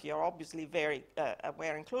work you're obviously very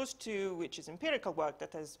aware and close to, which is empirical work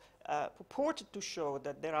that has purported to show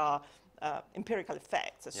that there are empirical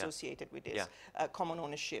effects associated with this common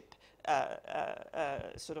ownership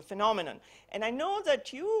sort of phenomenon. And I know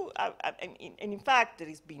that you, and in fact, there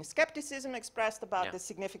has been skepticism expressed about the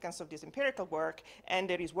significance of this empirical work, and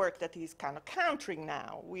there is work that is kind of countering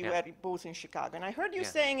now. We were both in Chicago, and I heard you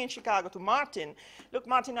saying in Chicago to Martin, look,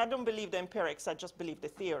 Martin, I don't believe the empirics, I just believe the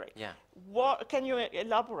theory. What, can you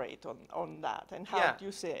elaborate on that, and how do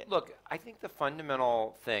you see it? Look, I think the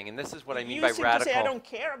fundamental thing, and this is what I mean you by seem radical... to say, I don't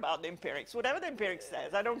care about the empirics. Whatever the empirics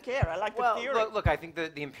says, I don't care. I like the theory. Look, I think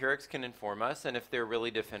the empirics can inform us, and if they're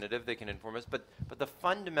really definitive, they can inform us. But the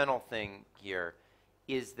fundamental thing here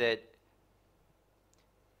is that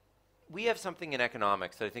we have something in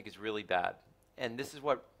economics that I think is really bad, and this is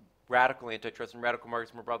what radical antitrust and radical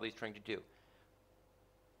markets more broadly is trying to do.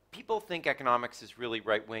 People think economics is really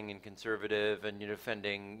right-wing and conservative and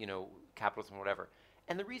defending, capitalism or whatever.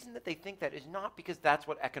 And the reason that they think that is not because that's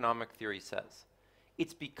what economic theory says.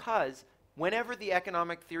 It's because whenever the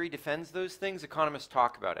economic theory defends those things, economists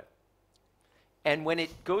talk about it. And when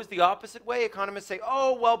it goes the opposite way, economists say,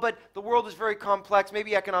 oh, well, but the world is very complex.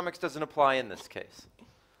 Maybe economics doesn't apply in this case.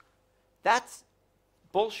 That's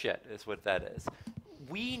bullshit, is what that is.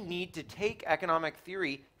 we need to take economic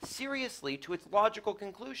theory seriously to its logical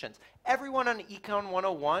conclusions. Everyone on Econ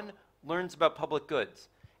 101 learns about public goods.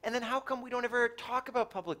 And then how come we don't ever talk about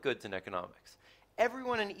public goods in economics?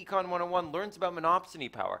 Everyone in Econ 101 learns about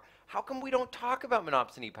monopsony power. How come we don't talk about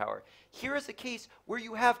monopsony power? Here is a case where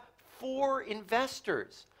you have 4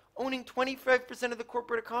 investors owning 25% of the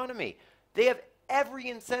corporate economy. They have every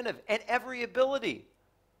incentive and every ability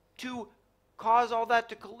to cause all that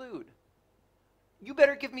to collude. You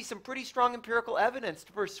better give me some pretty strong empirical evidence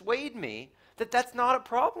to persuade me that that's not a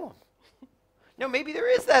problem. Now, maybe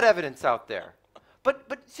there is that evidence out there.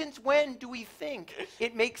 But since when do we think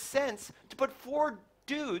it makes sense to put 4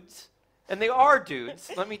 dudes, and they are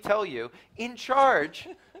dudes, let me tell you, in charge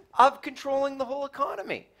of controlling the whole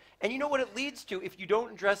economy? And you know what it leads to, if you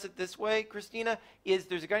don't address it this way, Christina, is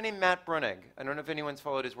there's a guy named Matt Brunig. I don't know if anyone's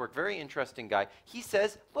followed his work. Very interesting guy. He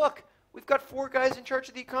says, look, we've got 4 guys in charge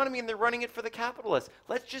of the economy and they're running it for the capitalists.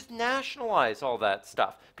 Let's just nationalize all that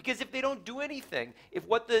stuff. Because if they don't do anything, if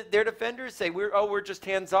what their defenders say, we're just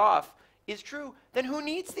hands off, is true, then who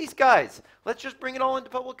needs these guys? Let's just bring it all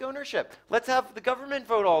into public ownership. Let's have the government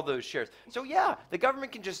vote all those shares. So yeah, the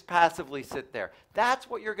government can just passively sit there. That's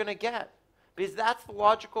what you're going to get. Because that's the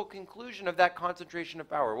logical conclusion of that concentration of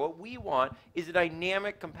power. What we want is a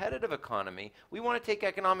dynamic, competitive economy. We want to take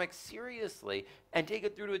economics seriously and take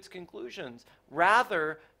it through to its conclusions,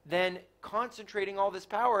 rather than concentrating all this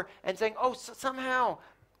power and saying, oh, somehow,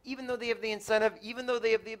 even though they have the incentive, even though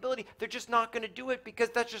they have the ability, they're just not going to do it because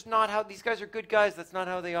that's just not how, these guys are good guys, that's not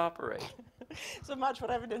how they operate. So much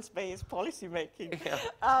for evidence-based policy making. Yeah.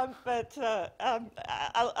 I'll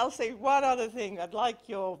say one other thing. I'd like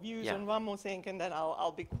your views Yeah. on one more thing, and then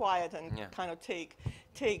I'll be quiet and Yeah. kind of take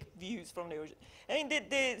views from the audience. I mean,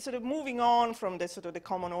 the sort of moving on from the sort of the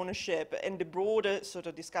common ownership and the broader sort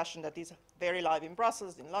of discussion that is very live in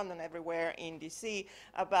Brussels, in London, everywhere, in DC,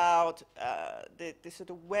 about the sort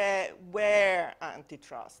of where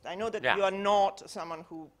antitrust. I know that Yeah. you are not someone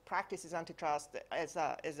who practices antitrust as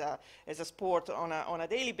a sport on a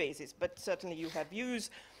daily basis, but certainly you have views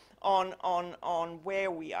on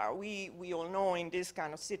where we are. We all know in this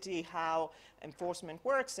kind of city how enforcement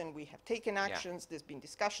works, and we have taken actions. Yeah. There's been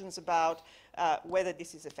discussions about whether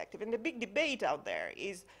this is effective. And the big debate out there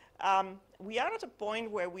is we are at a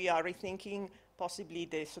point where we are rethinking possibly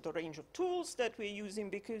the sort of range of tools that we're using,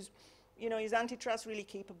 because, you know, is antitrust really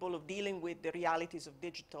capable of dealing with the realities of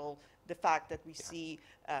digital, the fact that we see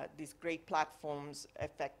these great platforms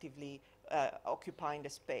effectively occupying the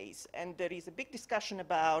space. And there is a big discussion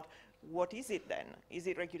about what is it then? Is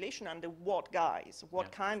it regulation under what guise?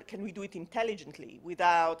 What kind? Can we do it intelligently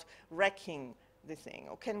without wrecking the thing?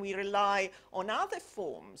 Or can we rely on other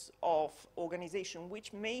forms of organization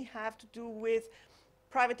which may have to do with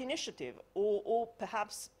private initiative or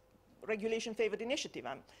perhaps regulation-favored initiative?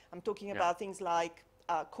 I'm talking about things like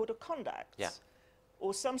code of conduct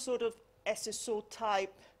or some sort of SSO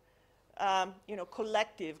type,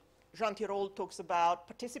 collective. Jean Tirole talks about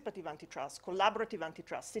participative antitrust, collaborative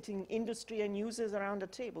antitrust, sitting industry and users around the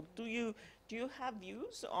table. Do you have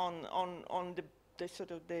views on the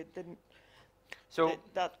sort of the So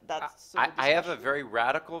I have a very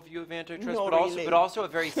radical view of antitrust, but also a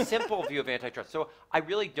very simple view of antitrust. So I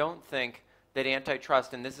really don't think that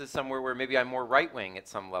antitrust, and this is somewhere where maybe I'm more right-wing at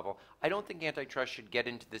some level, I don't think antitrust should get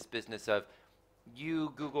into this business of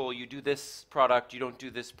you, Google, you do this product, you don't do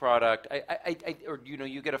this product, or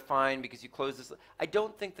you get a fine because you close this. I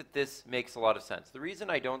don't think that this makes a lot of sense. The reason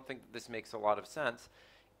I don't think that this makes a lot of sense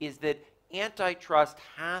is that antitrust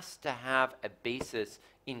has to have a basis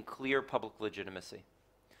in clear public legitimacy.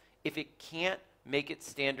 If it can't make its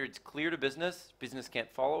standards clear to business, business can't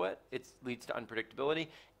follow it, it leads to unpredictability.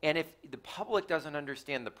 And if the public doesn't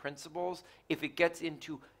understand the principles, if it gets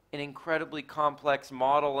into an incredibly complex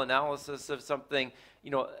model analysis of something,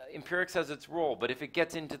 empirics has its role, but if it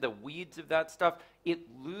gets into the weeds of that stuff, it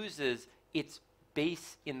loses its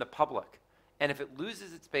base in the public. And if it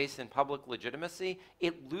loses its base in public legitimacy,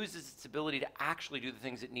 it loses its ability to actually do the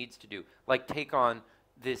things it needs to do, like take on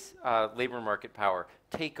this labor market power,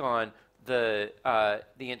 take on the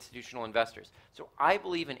institutional investors. So I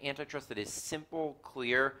believe in antitrust that is simple,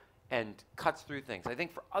 clear, and cuts through things. I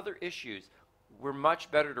think for other issues, we're much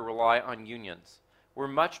better to rely on unions. We're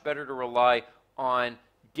much better to rely on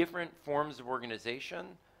different forms of organization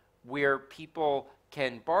where people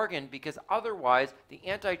can bargain, because otherwise the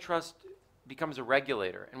antitrust becomes a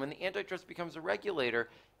regulator. And when the antitrust becomes a regulator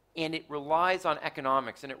and it relies on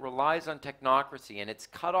economics and it relies on technocracy and it's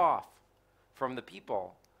cut off from the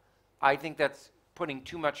people, I think that's putting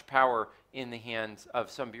too much power in the hands of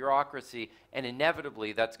some bureaucracy, and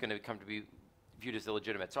inevitably that's going to come to be viewed as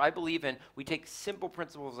illegitimate. So I believe in, we take simple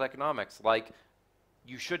principles of economics, like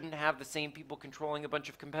you shouldn't have the same people controlling a bunch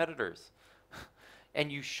of competitors.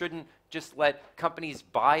 And you shouldn't just let companies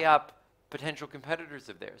buy up potential competitors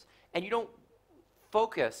of theirs. And you don't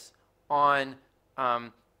focus on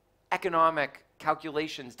economic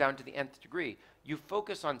calculations down to the nth degree. You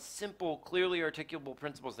focus on simple, clearly articulable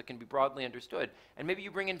principles that can be broadly understood. And maybe you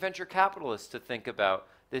bring in venture capitalists to think about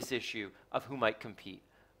this issue of who might compete.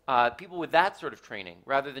 People with that sort of training,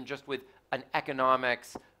 rather than just with an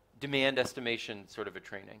economics demand estimation sort of a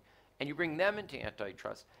training. And you bring them into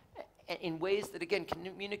antitrust in ways that, again, can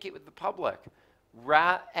communicate with the public.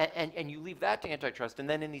 And you leave that to antitrust, and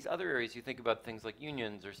then in these other areas you think about things like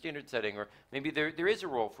unions or standard setting, or maybe there is a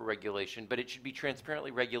role for regulation, but it should be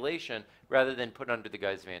transparently regulation rather than put under the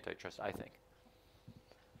guise of antitrust, I think.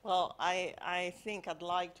 Well, I think I'd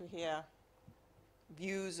like to hear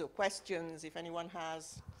views or questions if anyone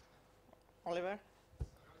has. Oliver?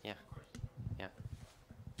 Yeah. Yeah.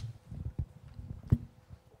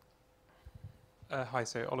 Hi,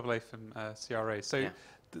 so Oliver Latham, CRA. So Yeah.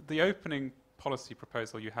 the opening policy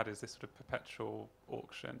proposal you had is this sort of perpetual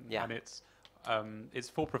auction, Yeah. and it's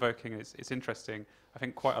thought-provoking, it's interesting, I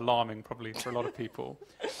think quite alarming probably for a lot of people.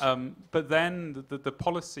 But then the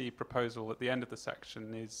policy proposal at the end of the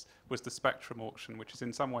section was the spectrum auction, which is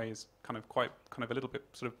in some ways kind of a little bit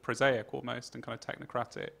sort of prosaic almost and kind of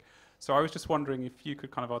technocratic. So I was just wondering if you could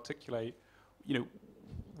kind of articulate,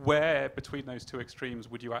 where between those two extremes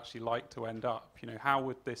would you actually like to end up? How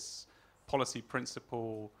would this policy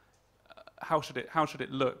principle, how should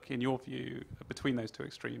it look in your view between those two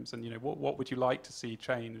extremes? And what would you like to see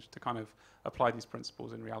change to kind of apply these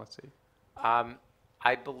principles in reality?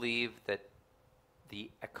 I believe that the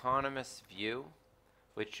economist's view,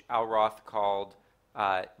 which Al Roth called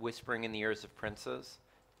whispering in the ears of princes,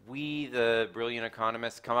 we, the brilliant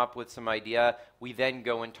economists, come up with some idea. We then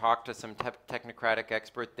go and talk to some technocratic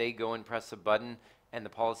expert. They go and press a button, and the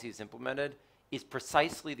policy is implemented, is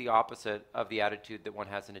precisely the opposite of the attitude that one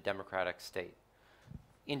has in a democratic state.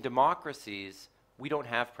 In democracies, we don't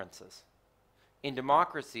have princes. In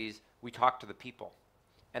democracies, we talk to the people,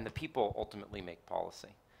 and the people ultimately make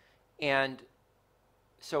policy. And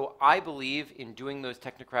so I believe in doing those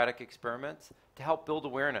technocratic experiments to help build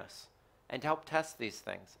awareness and to help test these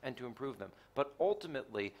things and to improve them. But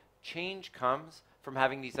ultimately, change comes from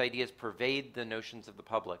having these ideas pervade the notions of the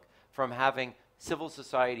public, from having civil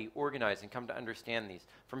society organize and come to understand these,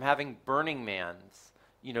 from having Burning Mans,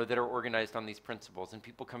 that are organized on these principles and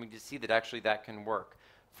people coming to see that actually that can work,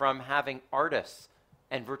 from having artists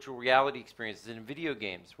and virtual reality experiences in video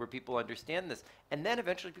games where people understand this, and then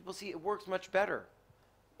eventually people see it works much better.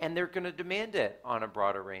 And they're going to demand it on a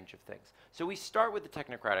broader range of things. So we start with the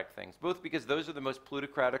technocratic things, both because those are the most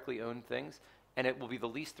plutocratically owned things, and it will be the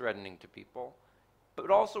least threatening to people. But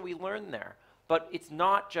also we learn there. But it's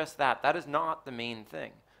not just that. That is not the main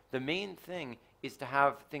thing. The main thing is to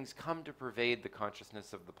have things come to pervade the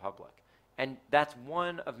consciousness of the public. And that's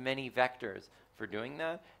one of many vectors for doing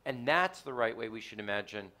that. And that's the right way we should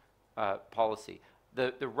imagine policy.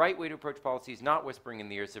 The right way to approach policy is not whispering in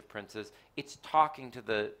the ears of princes. It's talking to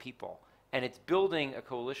the people. And it's building a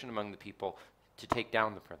coalition among the people to take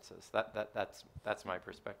down the princes. That's my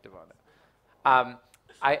perspective on it.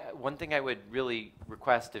 One thing I would really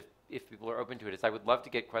request, if people are open to it, is I would love to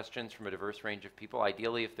get questions from a diverse range of people.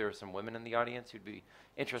 Ideally, if there are some women in the audience who'd be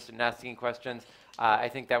interested in asking questions, I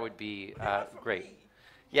think that would be great.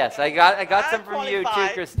 Yes, I got some from you too,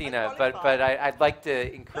 Christina, but I'd like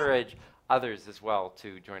to encourage others as well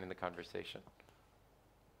to join in the conversation.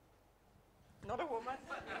 Not a woman.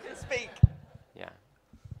 Speak. Yeah.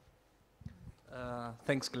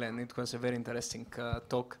 Thanks, Glenn. It was a very interesting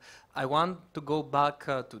talk. I want to go back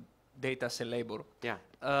to data as a labor. Yeah.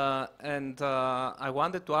 And I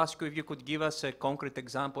wanted to ask you if you could give us a concrete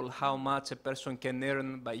example how much a person can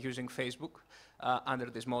earn by using Facebook under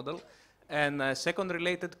this model. And a second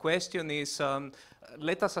related question is,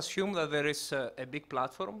 let us assume that there is a big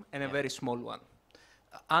platform and a very small one.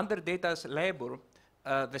 Under data as labor,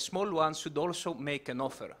 the small one should also make an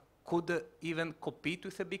offer. Could even compete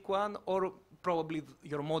with a big one, or probably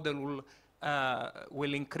your model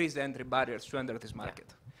will increase the entry barriers to enter this market?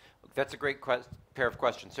 Yeah. That's a great pair of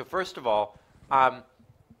questions. So first of all,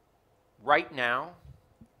 right now,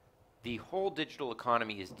 the whole digital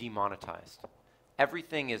economy is demonetized.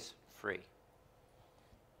 Everything is free.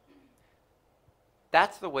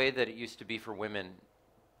 That's the way that it used to be for women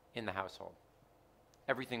in the household.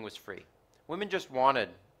 Everything was free. Women just wanted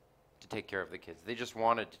to take care of the kids. They just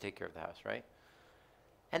wanted to take care of the house, right?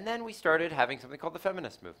 And then we started having something called the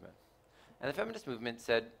feminist movement. And the feminist movement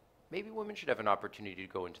said, maybe women should have an opportunity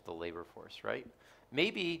to go into the labor force, right?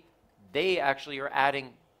 Maybe they actually are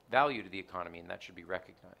adding value to the economy, and that should be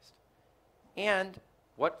recognized. And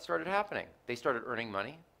what started happening? They started earning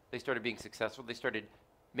money. They started being successful. They started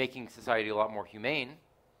making society a lot more humane.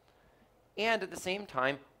 And at the same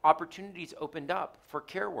time, opportunities opened up for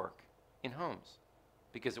care work in homes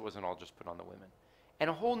because it wasn't all just put on the women. And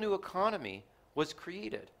a whole new economy was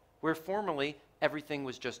created where formerly everything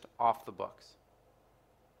was just off the books.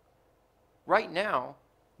 Right now,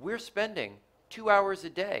 we're spending 2 hours a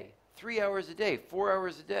day, 3 hours a day, 4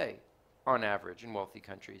 hours a day on average in wealthy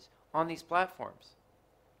countries on these platforms.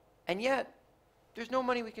 And yet, there's no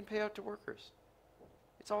money we can pay out to workers.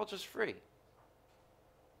 It's all just free.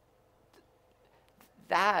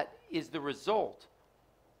 That is the result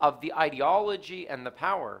of the ideology and the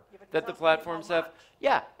power that the platforms have.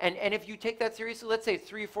 Yeah, and if you take that seriously, let's say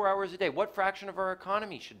 3 or 4 hours a day, what fraction of our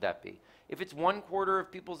economy should that be? If it's 1/4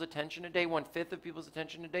 of people's attention a day, 1/5 of people's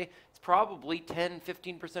attention a day, it's probably 10,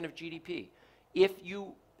 15% of GDP. If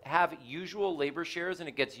you have usual labor shares and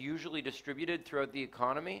it gets usually distributed throughout the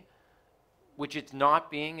economy, which it's not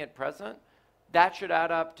being at present, that should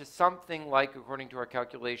add up to something like, according to our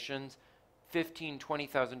calculations, $15,000,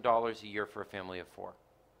 $20,000 a year for a family of 4.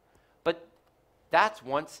 But that's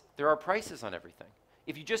once there are prices on everything.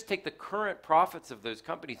 If you just take the current profits of those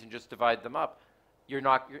companies and just divide them up, you're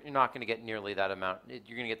not going to get nearly that amount.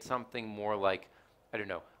 You're going to get something more like, I don't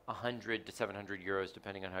know, 100 to 700 euros,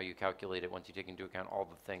 depending on how you calculate it, once you take into account all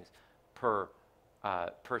the things per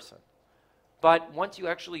person. But once you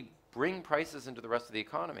actually bring prices into the rest of the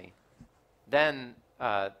economy, then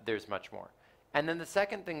there's much more. And then the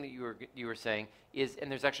second thing that you were saying is, and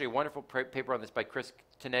there's actually a wonderful paper on this by Chris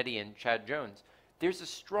Tonetti and Chad Jones, there's a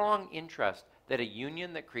strong interest that a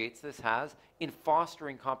union that creates this has in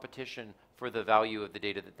fostering competition for the value of the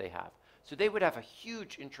data that they have. So they would have a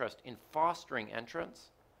huge interest in fostering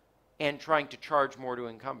entrants and trying to charge more to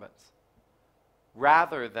incumbents,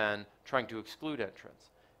 rather than trying to exclude entrants.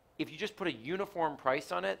 If you just put a uniform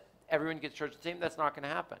price on it, everyone gets charged the same, that's not going to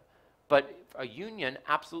happen. But a union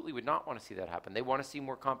absolutely would not want to see that happen. They want to see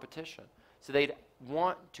more competition. So they'd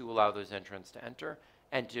want to allow those entrants to enter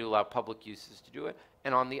and to allow public uses to do it.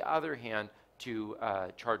 And on the other hand, to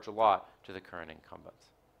charge a lot to the current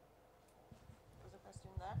incumbents. There's a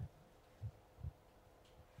question there.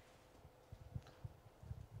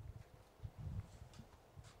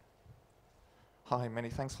 Hi, many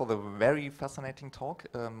thanks for the very fascinating talk.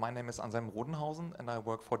 My name is Anselm Rodenhausen and I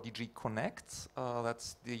work for DG Connect.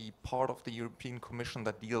 That's the part of the European Commission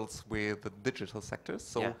that deals with the digital sector.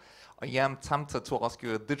 So Yeah. I am tempted to ask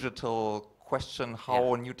you a digital question,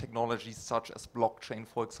 how new technologies such as blockchain,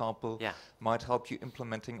 for example, might help you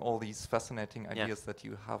implementing all these fascinating ideas that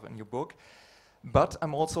you have in your book. But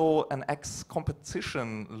I'm also an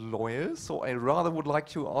ex-competition lawyer, so I rather would like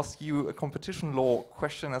to ask you a competition law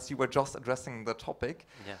question as you were just addressing the topic,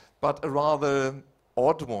 but a rather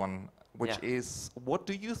odd one, which is, what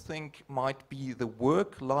do you think might be the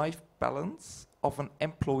work-life balance of an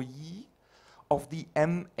employee of the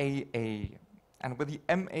MAA? And with the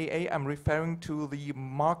MAA, I'm referring to the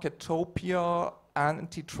Marketopia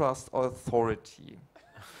Antitrust Authority.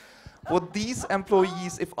 Would these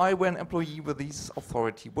employees, if I were an employee with this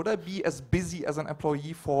authority, would I be as busy as an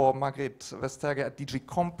employee for Margret Vestager at DG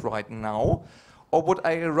Comp right now? Or would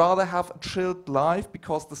I rather have a chilled life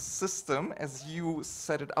because the system, as you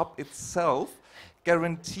set it up itself,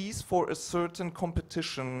 guarantees for a certain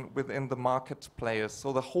competition within the market players?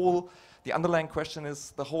 So the underlying question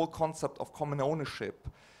is the whole concept of common ownership.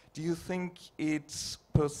 Do you think it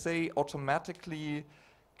per se automatically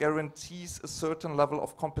guarantees a certain level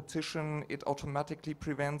of competition, it automatically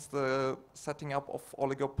prevents the setting up of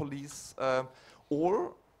oligopolies,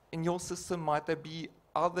 or in your system might there be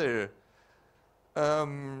other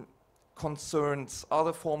concerns,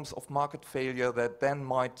 other forms of market failure that then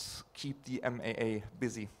might keep the MAA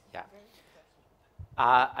busy? Yeah.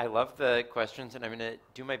 I love the questions, and I'm going to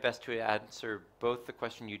do my best to answer both the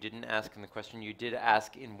question you didn't ask and the question you did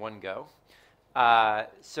ask in one go.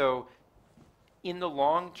 So in the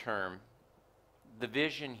long term, the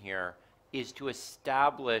vision here is to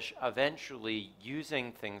establish, eventually,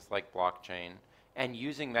 using things like blockchain and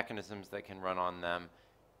using mechanisms that can run on them,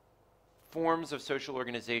 forms of social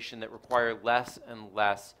organization that require less and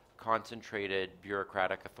less concentrated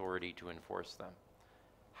bureaucratic authority to enforce them.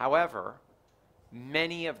 However,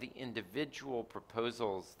 many of the individual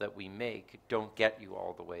proposals that we make don't get you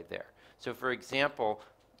all the way there. So for example,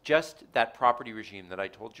 just that property regime that I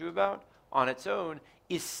told you about on its own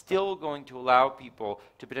is still going to allow people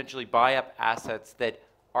to potentially buy up assets that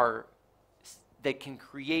can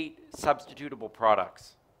create substitutable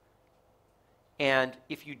products And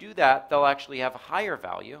if you do that, they'll actually have a higher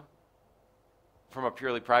value from a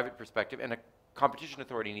purely private perspective, and a competition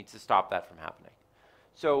authority needs to stop that from happening.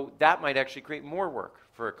 So that might actually create more work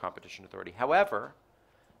for a competition authority. However,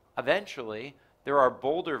 eventually, there are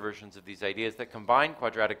bolder versions of these ideas that combine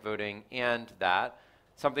quadratic voting and that,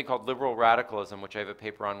 something called liberal radicalism, which I have a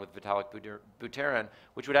paper on with Vitalik Buterin,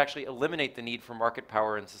 which would actually eliminate the need for market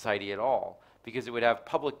power in society at all, because it would have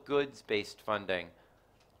public goods-based funding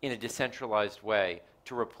in a decentralized way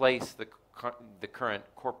to replace the current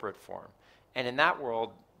corporate form. And in that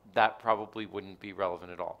world, that probably wouldn't be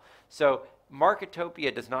relevant at all. So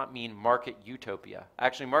marketopia does not mean market utopia.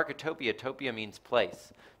 Actually, marketopia, topia means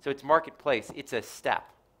place. So it's marketplace, it's a step,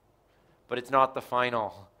 but it's not the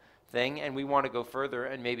final thing, and we want to go further,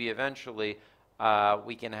 and maybe eventually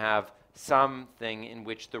we can have something in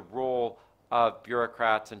which the role of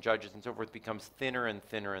bureaucrats and judges and so forth becomes thinner and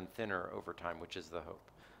thinner and thinner over time, which is the hope.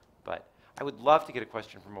 But I would love to get a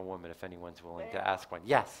question from a woman if anyone's willing to ask one.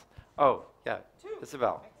 Yes. Oh, yeah.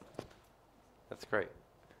 Isabel. That's great.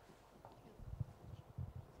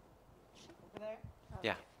 Over there?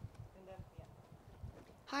 Yeah. And then, yeah.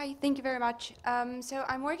 Hi, thank you very much. So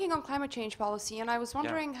I'm working on climate change policy, and I was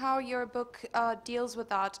wondering how your book deals with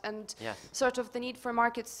that and sort of the need for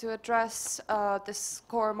markets to address this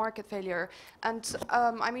core market failure. And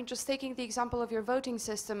I mean, just taking the example of your voting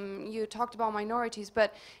system, you talked about minorities,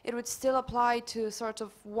 but it would still apply to sort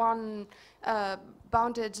of one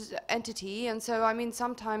bounded entity. And so, I mean,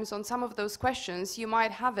 sometimes on some of those questions, you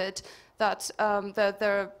might have it that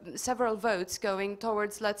there are several votes going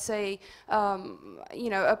towards, let's say, you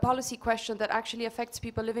know, a policy question that actually affects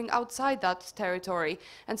people living outside that territory.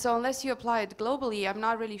 And so unless you apply it globally, I'm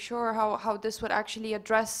not really sure how this would actually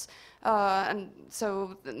address and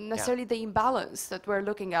so necessarily the imbalance that we're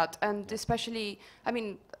looking at. And especially, I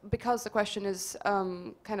mean, because the question is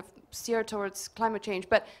kind of steered towards climate change,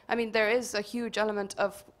 but I mean, there is a huge element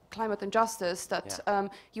of climate injustice that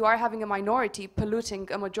you are having a minority polluting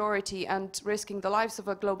a majority and risking the lives of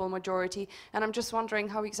a global majority. And I'm just wondering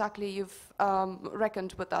how exactly you've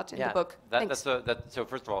reckoned with that in the book. So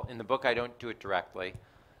first of all, in the book, I don't do it directly.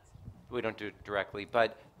 We don't do it directly,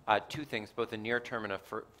 but two things, both a near term and a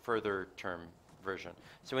further term version.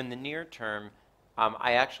 So in the near term,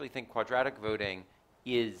 I actually think quadratic voting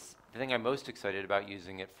is the thing I'm most excited about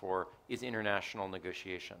using it for is international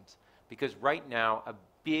negotiations. Because right now, a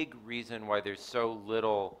big reason why there's so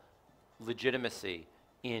little legitimacy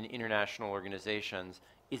in international organizations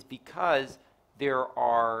is because there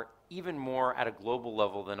are, even more at a global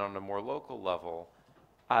level than on a more local level,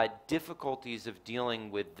 difficulties of dealing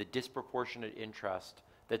with the disproportionate interest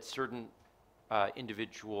that certain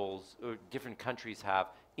individuals or different countries have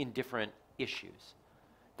in different issues.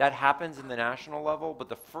 That happens in the national level, but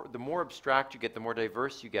the more abstract you get, the more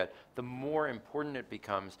diverse you get, the more important it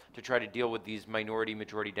becomes to try to deal with these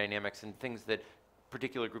minority-majority dynamics and things that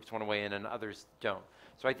particular groups want to weigh in and others don't.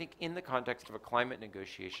 So I think in the context of a climate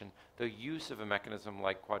negotiation, the use of a mechanism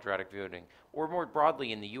like quadratic voting, or more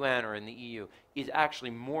broadly in the UN or in the EU, is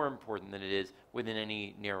actually more important than it is within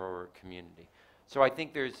any narrower community. So I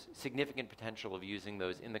think there's significant potential of using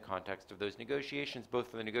those in the context of those negotiations,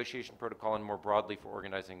 both for the negotiation protocol and more broadly for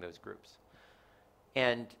organizing those groups.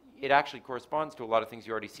 And it actually corresponds to a lot of things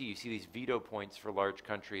you already see. You see these veto points for large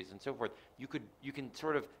countries and so forth. You can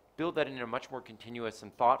sort of build that in a much more continuous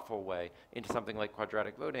and thoughtful way into something like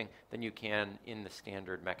quadratic voting than you can in the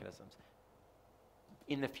standard mechanisms.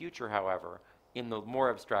 In the future, however, in the more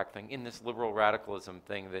abstract thing, in this liberal radicalism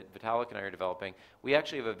thing that Vitalik and I are developing, we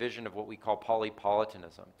actually have a vision of what we call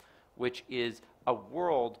polypolitanism, which is a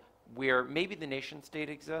world where maybe the nation state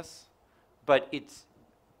exists, but it's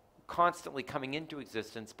constantly coming into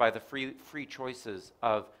existence by the free choices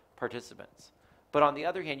of participants. But on the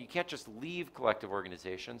other hand, you can't just leave collective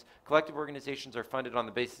organizations. Collective organizations are funded on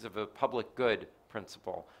the basis of a public good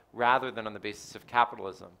principle rather than on the basis of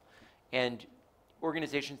capitalism. And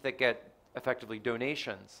organizations that get effectively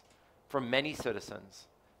donations from many citizens,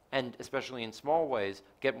 and especially in small ways,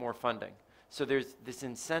 get more funding. So there's this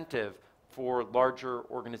incentive for larger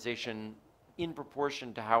organization in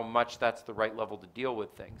proportion to how much that's the right level to deal with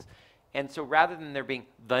things. And so rather than there being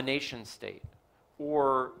the nation state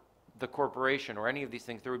or the corporation or any of these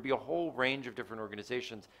things, there would be a whole range of different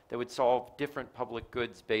organizations that would solve different public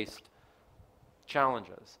goods-based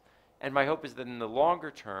challenges. And my hope is that in the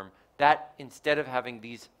longer term, that instead of having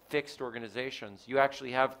these fixed organizations, you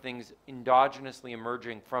actually have things endogenously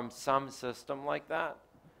emerging from some system like that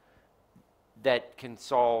that can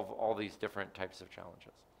solve all these different types of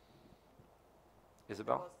challenges.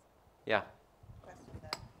 Isabel? Yeah.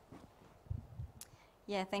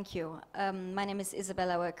 Yeah, thank you. My name is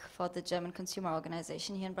Isabella. I work for the German Consumer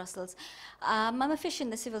Organization here in Brussels. I'm a fish in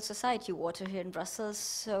the civil society water here in Brussels,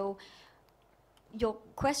 so your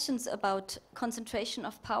questions about concentration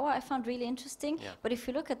of power I found really interesting, but if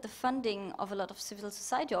you look at the funding of a lot of civil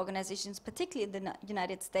society organizations, particularly in the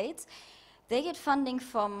United States, they get funding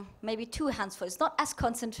from maybe 2 handfuls. It's not as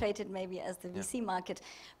concentrated maybe as the VC market,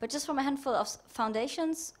 but just from a handful of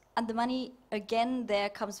foundations, and the money, again, there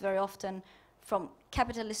comes very often from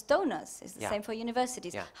capitalist donors. It's the same for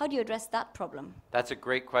universities. How do you address that problem? That's a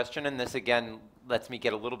great question, and this again lets me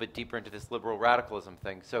get a little bit deeper into this liberal radicalism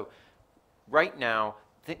thing. So right now,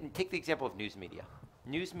 take the example of news media.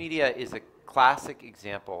 News media is a classic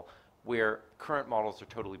example where current models are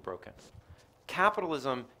totally broken.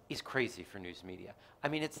 Capitalism is crazy for news media. I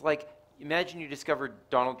mean, it's like, imagine you discovered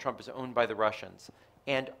Donald Trump is owned by the Russians,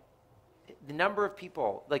 and the number of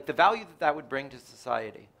people, like the value that that would bring to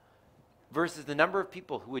society versus the number of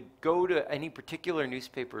people who would go to any particular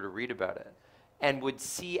newspaper to read about it and would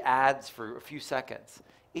see ads for a few seconds.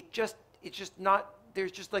 It's just not,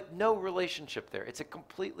 there's just like no relationship there. It's a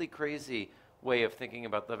completely crazy way of thinking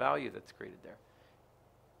about the value that's created there.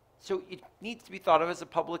 So it needs to be thought of as a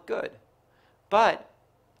public good. But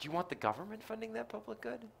do you want the government funding that public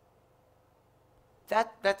good?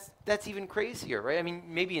 That's even crazier, right? I mean,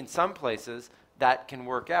 maybe in some places that can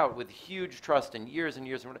work out with huge trust and years,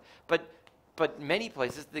 but many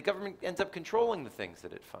places the government ends up controlling the things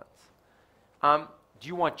that it funds. Do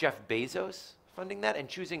you want Jeff Bezos funding that and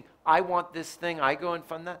choosing, I want this thing, I go and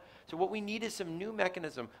fund that? So what we need is some new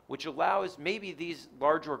mechanism which allows maybe these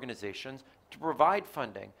large organizations to provide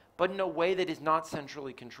funding, but in a way that is not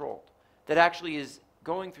centrally controlled, that actually is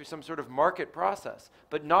going through some sort of market process,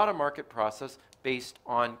 but not a market process based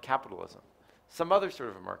on capitalism, some other sort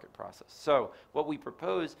of a market process. So what we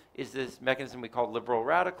propose is this mechanism we call liberal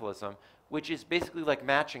radicalism, which is basically like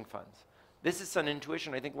matching funds. This is an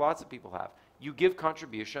intuition I think lots of people have. You give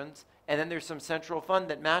contributions, and then there's some central fund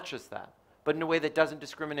that matches that, but in a way that doesn't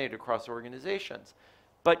discriminate across organizations.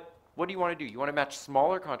 But what do you want to do? You want to match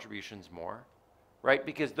smaller contributions more, right?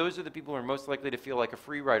 Because those are the people who are most likely to feel like a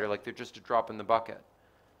free rider, like they're just a drop in the bucket.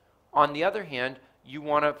 On the other hand, you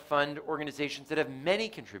want to fund organizations that have many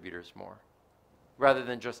contributors more, rather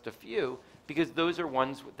than just a few, because those are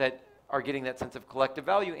ones that are getting that sense of collective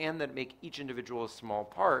value and that make each individual a small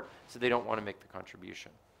part, so they don't want to make the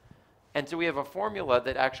contribution. And so we have a formula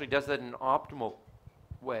that actually does that in an optimal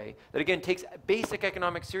way, that again takes basic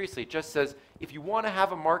economics seriously. It just says, if you want to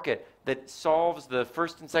have a market that solves the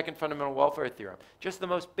first and second fundamental welfare theorem, just the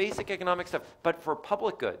most basic economic stuff, but for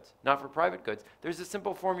public goods, not for private goods, there's a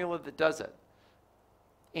simple formula that does it.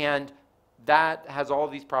 And that has all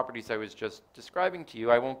these properties I was just describing to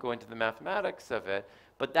you. I won't go into the mathematics of it,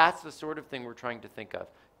 but that's the sort of thing we're trying to think of.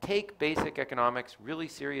 Take basic economics really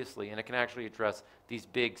seriously, and it can actually address these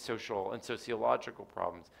big social and sociological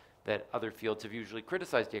problems that other fields have usually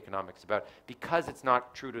criticized economics about because it's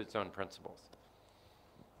not true to its own principles.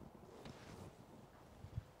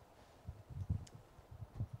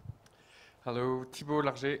 Hello, Thibault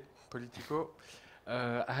Larger, Politico.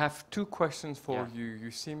 I have 2 questions for you.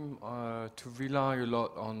 You seem to rely a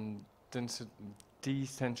lot on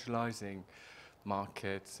decentralizing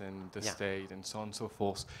markets and the state and so on and so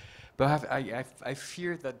forth. But I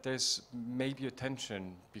fear that there's maybe a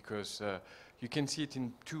tension because you can see it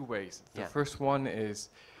in 2 ways. The first one is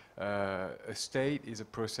a state is a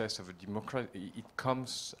process of a democracy. It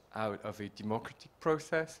comes out of a democratic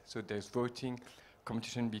process. So there's voting,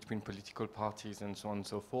 competition between political parties and so on and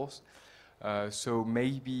so forth. So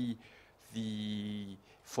maybe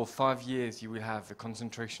for 5 years you will have a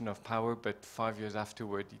concentration of power, but 5 years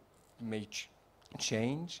afterward it may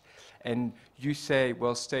change. And you say,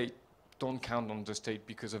 well, state, don't count on the state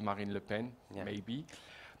because of Marine Le Pen, maybe.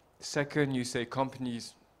 Second, you say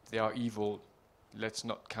companies, they are evil, let's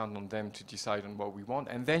not count on them to decide on what we want.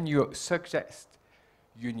 And then you suggest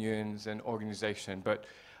unions and organizations, but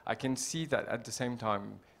I can see that at the same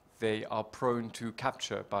time they are prone to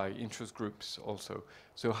capture by interest groups also.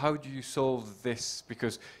 So how do you solve this?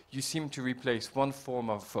 Because you seem to replace one form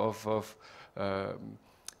of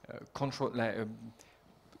control,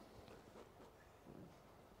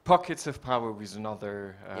 pockets of power with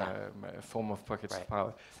another form of pockets of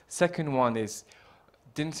power. Second one is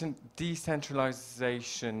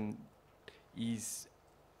decentralization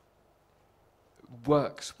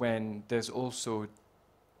works when there's also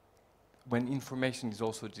when information is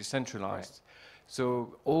also decentralized.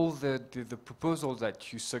 So all the proposals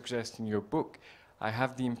that you suggest in your book, I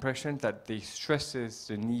have the impression that they stresses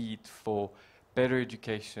the need for better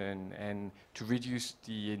education and to reduce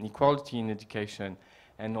the inequality in education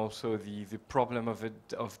and also the problem of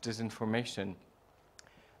disinformation.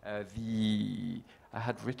 I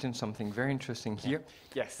had written something very interesting here.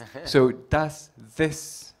 Yes. So does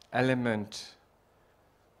this element,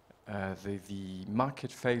 the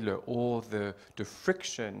market failure or the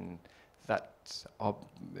friction that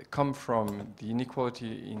come from the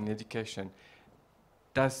inequality in education,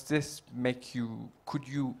 does this make you,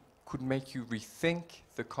 could make you rethink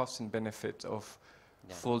the costs and benefits of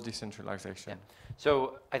full decentralization?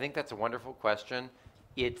 So I think that's a wonderful question.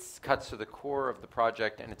 It cuts to the core of the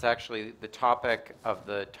project, and it's actually the topic of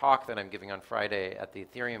the talk that I'm giving on Friday at the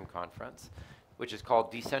Ethereum conference, which is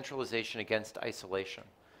called Decentralization Against Isolation.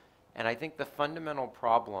 And I think the fundamental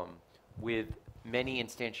problem with many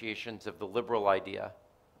instantiations of the liberal idea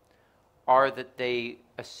are that they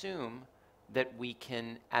assume that we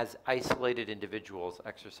can, as isolated individuals,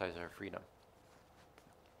 exercise our freedom.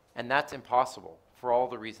 And that's impossible for all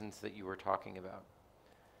the reasons that you were talking about.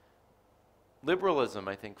 Liberalism,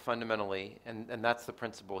 I think, fundamentally, and that's the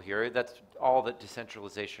principle here, that's all that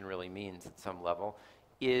decentralization really means at some level,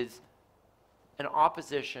 is an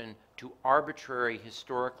opposition to arbitrary,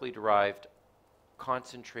 historically derived,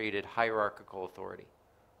 concentrated, hierarchical authority.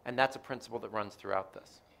 And that's a principle that runs throughout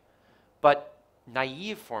this. But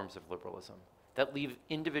naive forms of liberalism that leave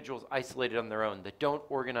individuals isolated on their own, that don't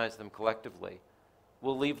organize them collectively,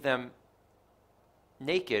 will leave them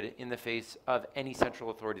naked in the face of any central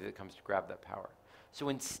authority that comes to grab that power. So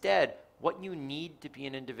instead, what you need to be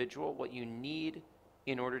an individual, what you need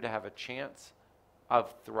in order to have a chance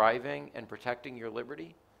of thriving and protecting your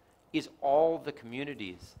liberty, is all the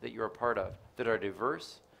communities that you're a part of that are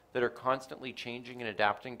diverse, that are constantly changing and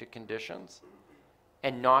adapting to conditions,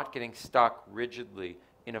 and not getting stuck rigidly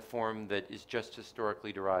in a form that is just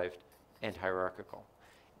historically derived and hierarchical.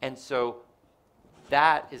 And so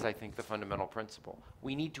that is, I think, the fundamental principle.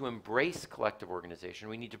 We need to embrace collective organization.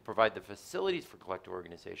 We need to provide the facilities for collective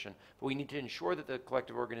organization, but we need to ensure that the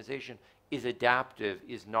collective organization is adaptive,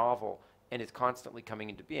 is novel, and is constantly coming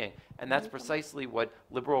into being. And that's precisely what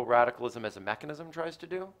liberal radicalism as a mechanism tries to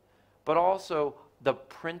do, but also the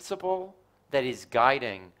principle that is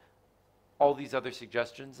guiding all these other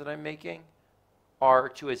suggestions that I'm making are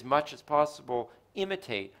to, as much as possible,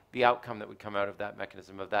 imitate the outcome that would come out of that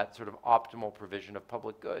mechanism, of that sort of optimal provision of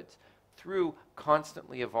public goods, through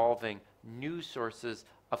constantly evolving new sources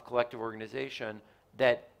of collective organization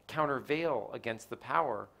that countervail against the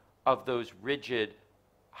power of those rigid,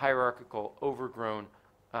 hierarchical, overgrown,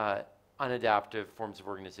 unadaptive forms of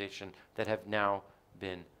organization that have now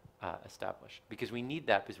been established. Because we need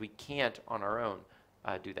that, because we can't on our own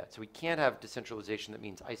do that. So we can't have decentralization that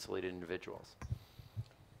means isolated individuals.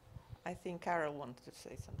 I think Carol wanted to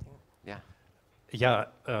say something. Yeah. Yeah,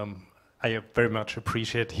 I very much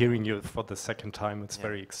appreciate hearing you for the second time. It's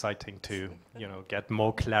very exciting to, get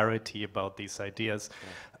more clarity about these ideas.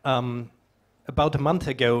 About a month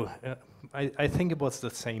ago, I think it was the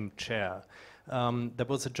same chair. There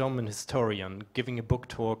was a German historian giving a book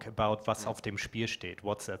talk about was auf dem Spiel steht,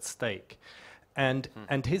 what's at stake. And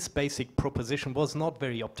his basic proposition was not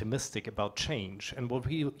very optimistic about change. And what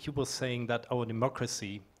he was saying that our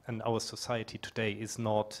democracy and our society today is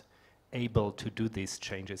not able to do these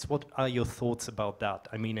changes. What are your thoughts about that?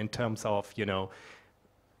 I mean, in terms of,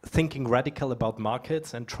 thinking radical about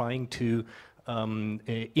markets and trying to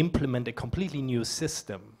implement a completely new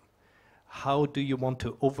system. How do you want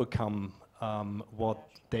to overcome what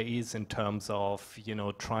there is in terms of,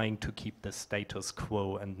 trying to keep the status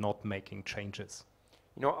quo and not making changes?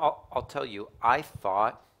 I'll tell you, I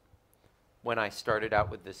thought when I started out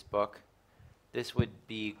with this book, this would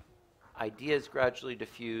be ideas gradually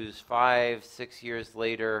diffuse. 5, 6 years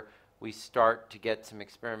later, we start to get some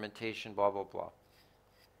experimentation, blah, blah, blah.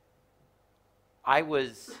 I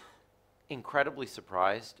was incredibly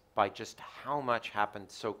surprised by just how much happened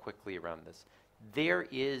so quickly around this. There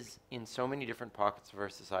is, in so many different pockets of our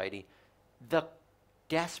society, the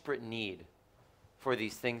desperate need for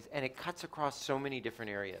these things, and it cuts across so many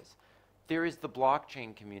different areas. There is the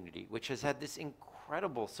blockchain community, which has had this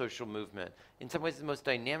incredible social movement, in some ways the most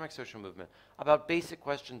dynamic social movement, about basic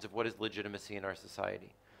questions of what is legitimacy in our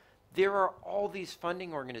society. There are all these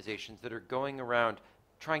funding organizations that are going around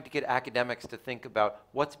trying to get academics to think about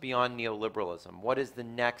what's beyond neoliberalism, what is the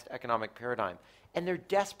next economic paradigm. And they're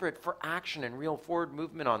desperate for action and real forward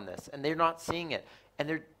movement on this, and they're not seeing it. And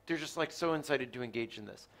they're just like so incited to engage in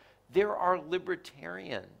this. There are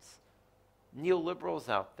libertarians, neoliberals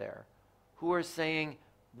out there, who are saying,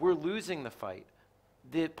 we're losing the fight.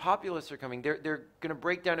 The populists are coming. They're going to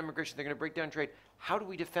break down immigration. They're going to break down trade. How do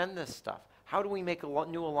we defend this stuff? How do we make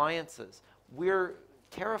new alliances? We're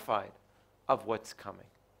terrified of what's coming.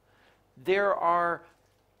 There are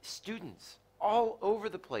students all over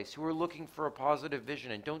the place who are looking for a positive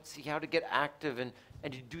vision and don't see how to get active and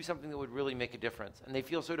to do something that would really make a difference. And they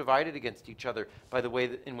feel so divided against each other by the way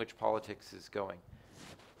in which politics is going.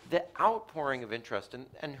 The outpouring of interest,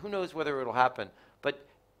 and who knows whether it'll happen, but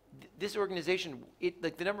this organization,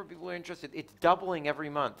 like the number of people who are interested, it's doubling every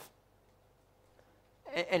month.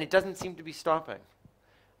 And it doesn't seem to be stopping.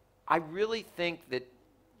 I really think that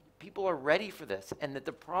people are ready for this, and that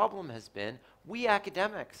the problem has been, we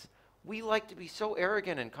academics, we like to be so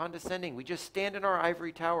arrogant and condescending. We just stand in our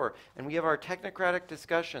ivory tower, and we have our technocratic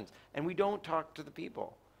discussions, and we don't talk to the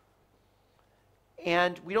people.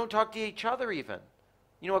 And we don't talk to each other even.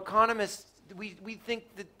 You know, economists, we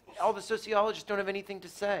think that all the sociologists don't have anything to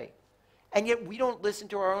say. And yet we don't listen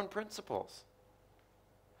to our own principles.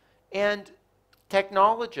 And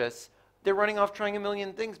technologists, they're running off trying a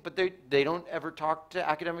million things, but they don't ever talk to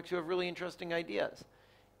academics who have really interesting ideas.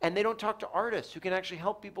 And they don't talk to artists who can actually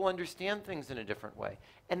help people understand things in a different way.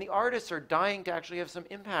 And the artists are dying to actually have some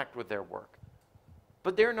impact with their work.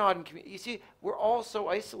 But they're not in community. You see, we're all so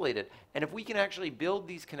isolated. And if we can actually build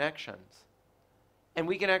these connections, and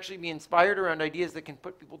we can actually be inspired around ideas that can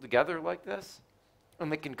put people together like this,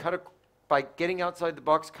 and that can by getting outside the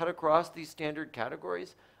box, cut across these standard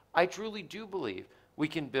categories, I truly do believe we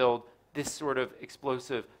can build this sort of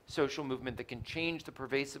explosive social movement that can change the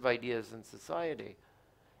pervasive ideas in society.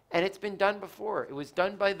 And it's been done before. It was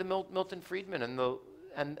done by the Milton Friedman and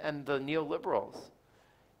the neoliberals.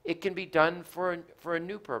 It can be done for a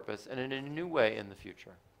new purpose and in a new way in the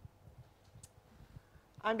future.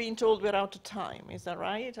 I'm being told we're out of time. Is that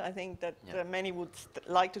right? I think that many would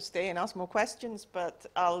like to stay and ask more questions, but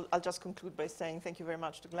I'll just conclude by saying thank you very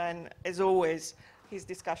much to Glen. As always, his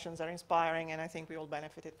discussions are inspiring, and I think we all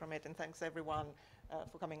benefited from it. And thanks everyone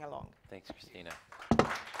for coming along. Thanks, Christina.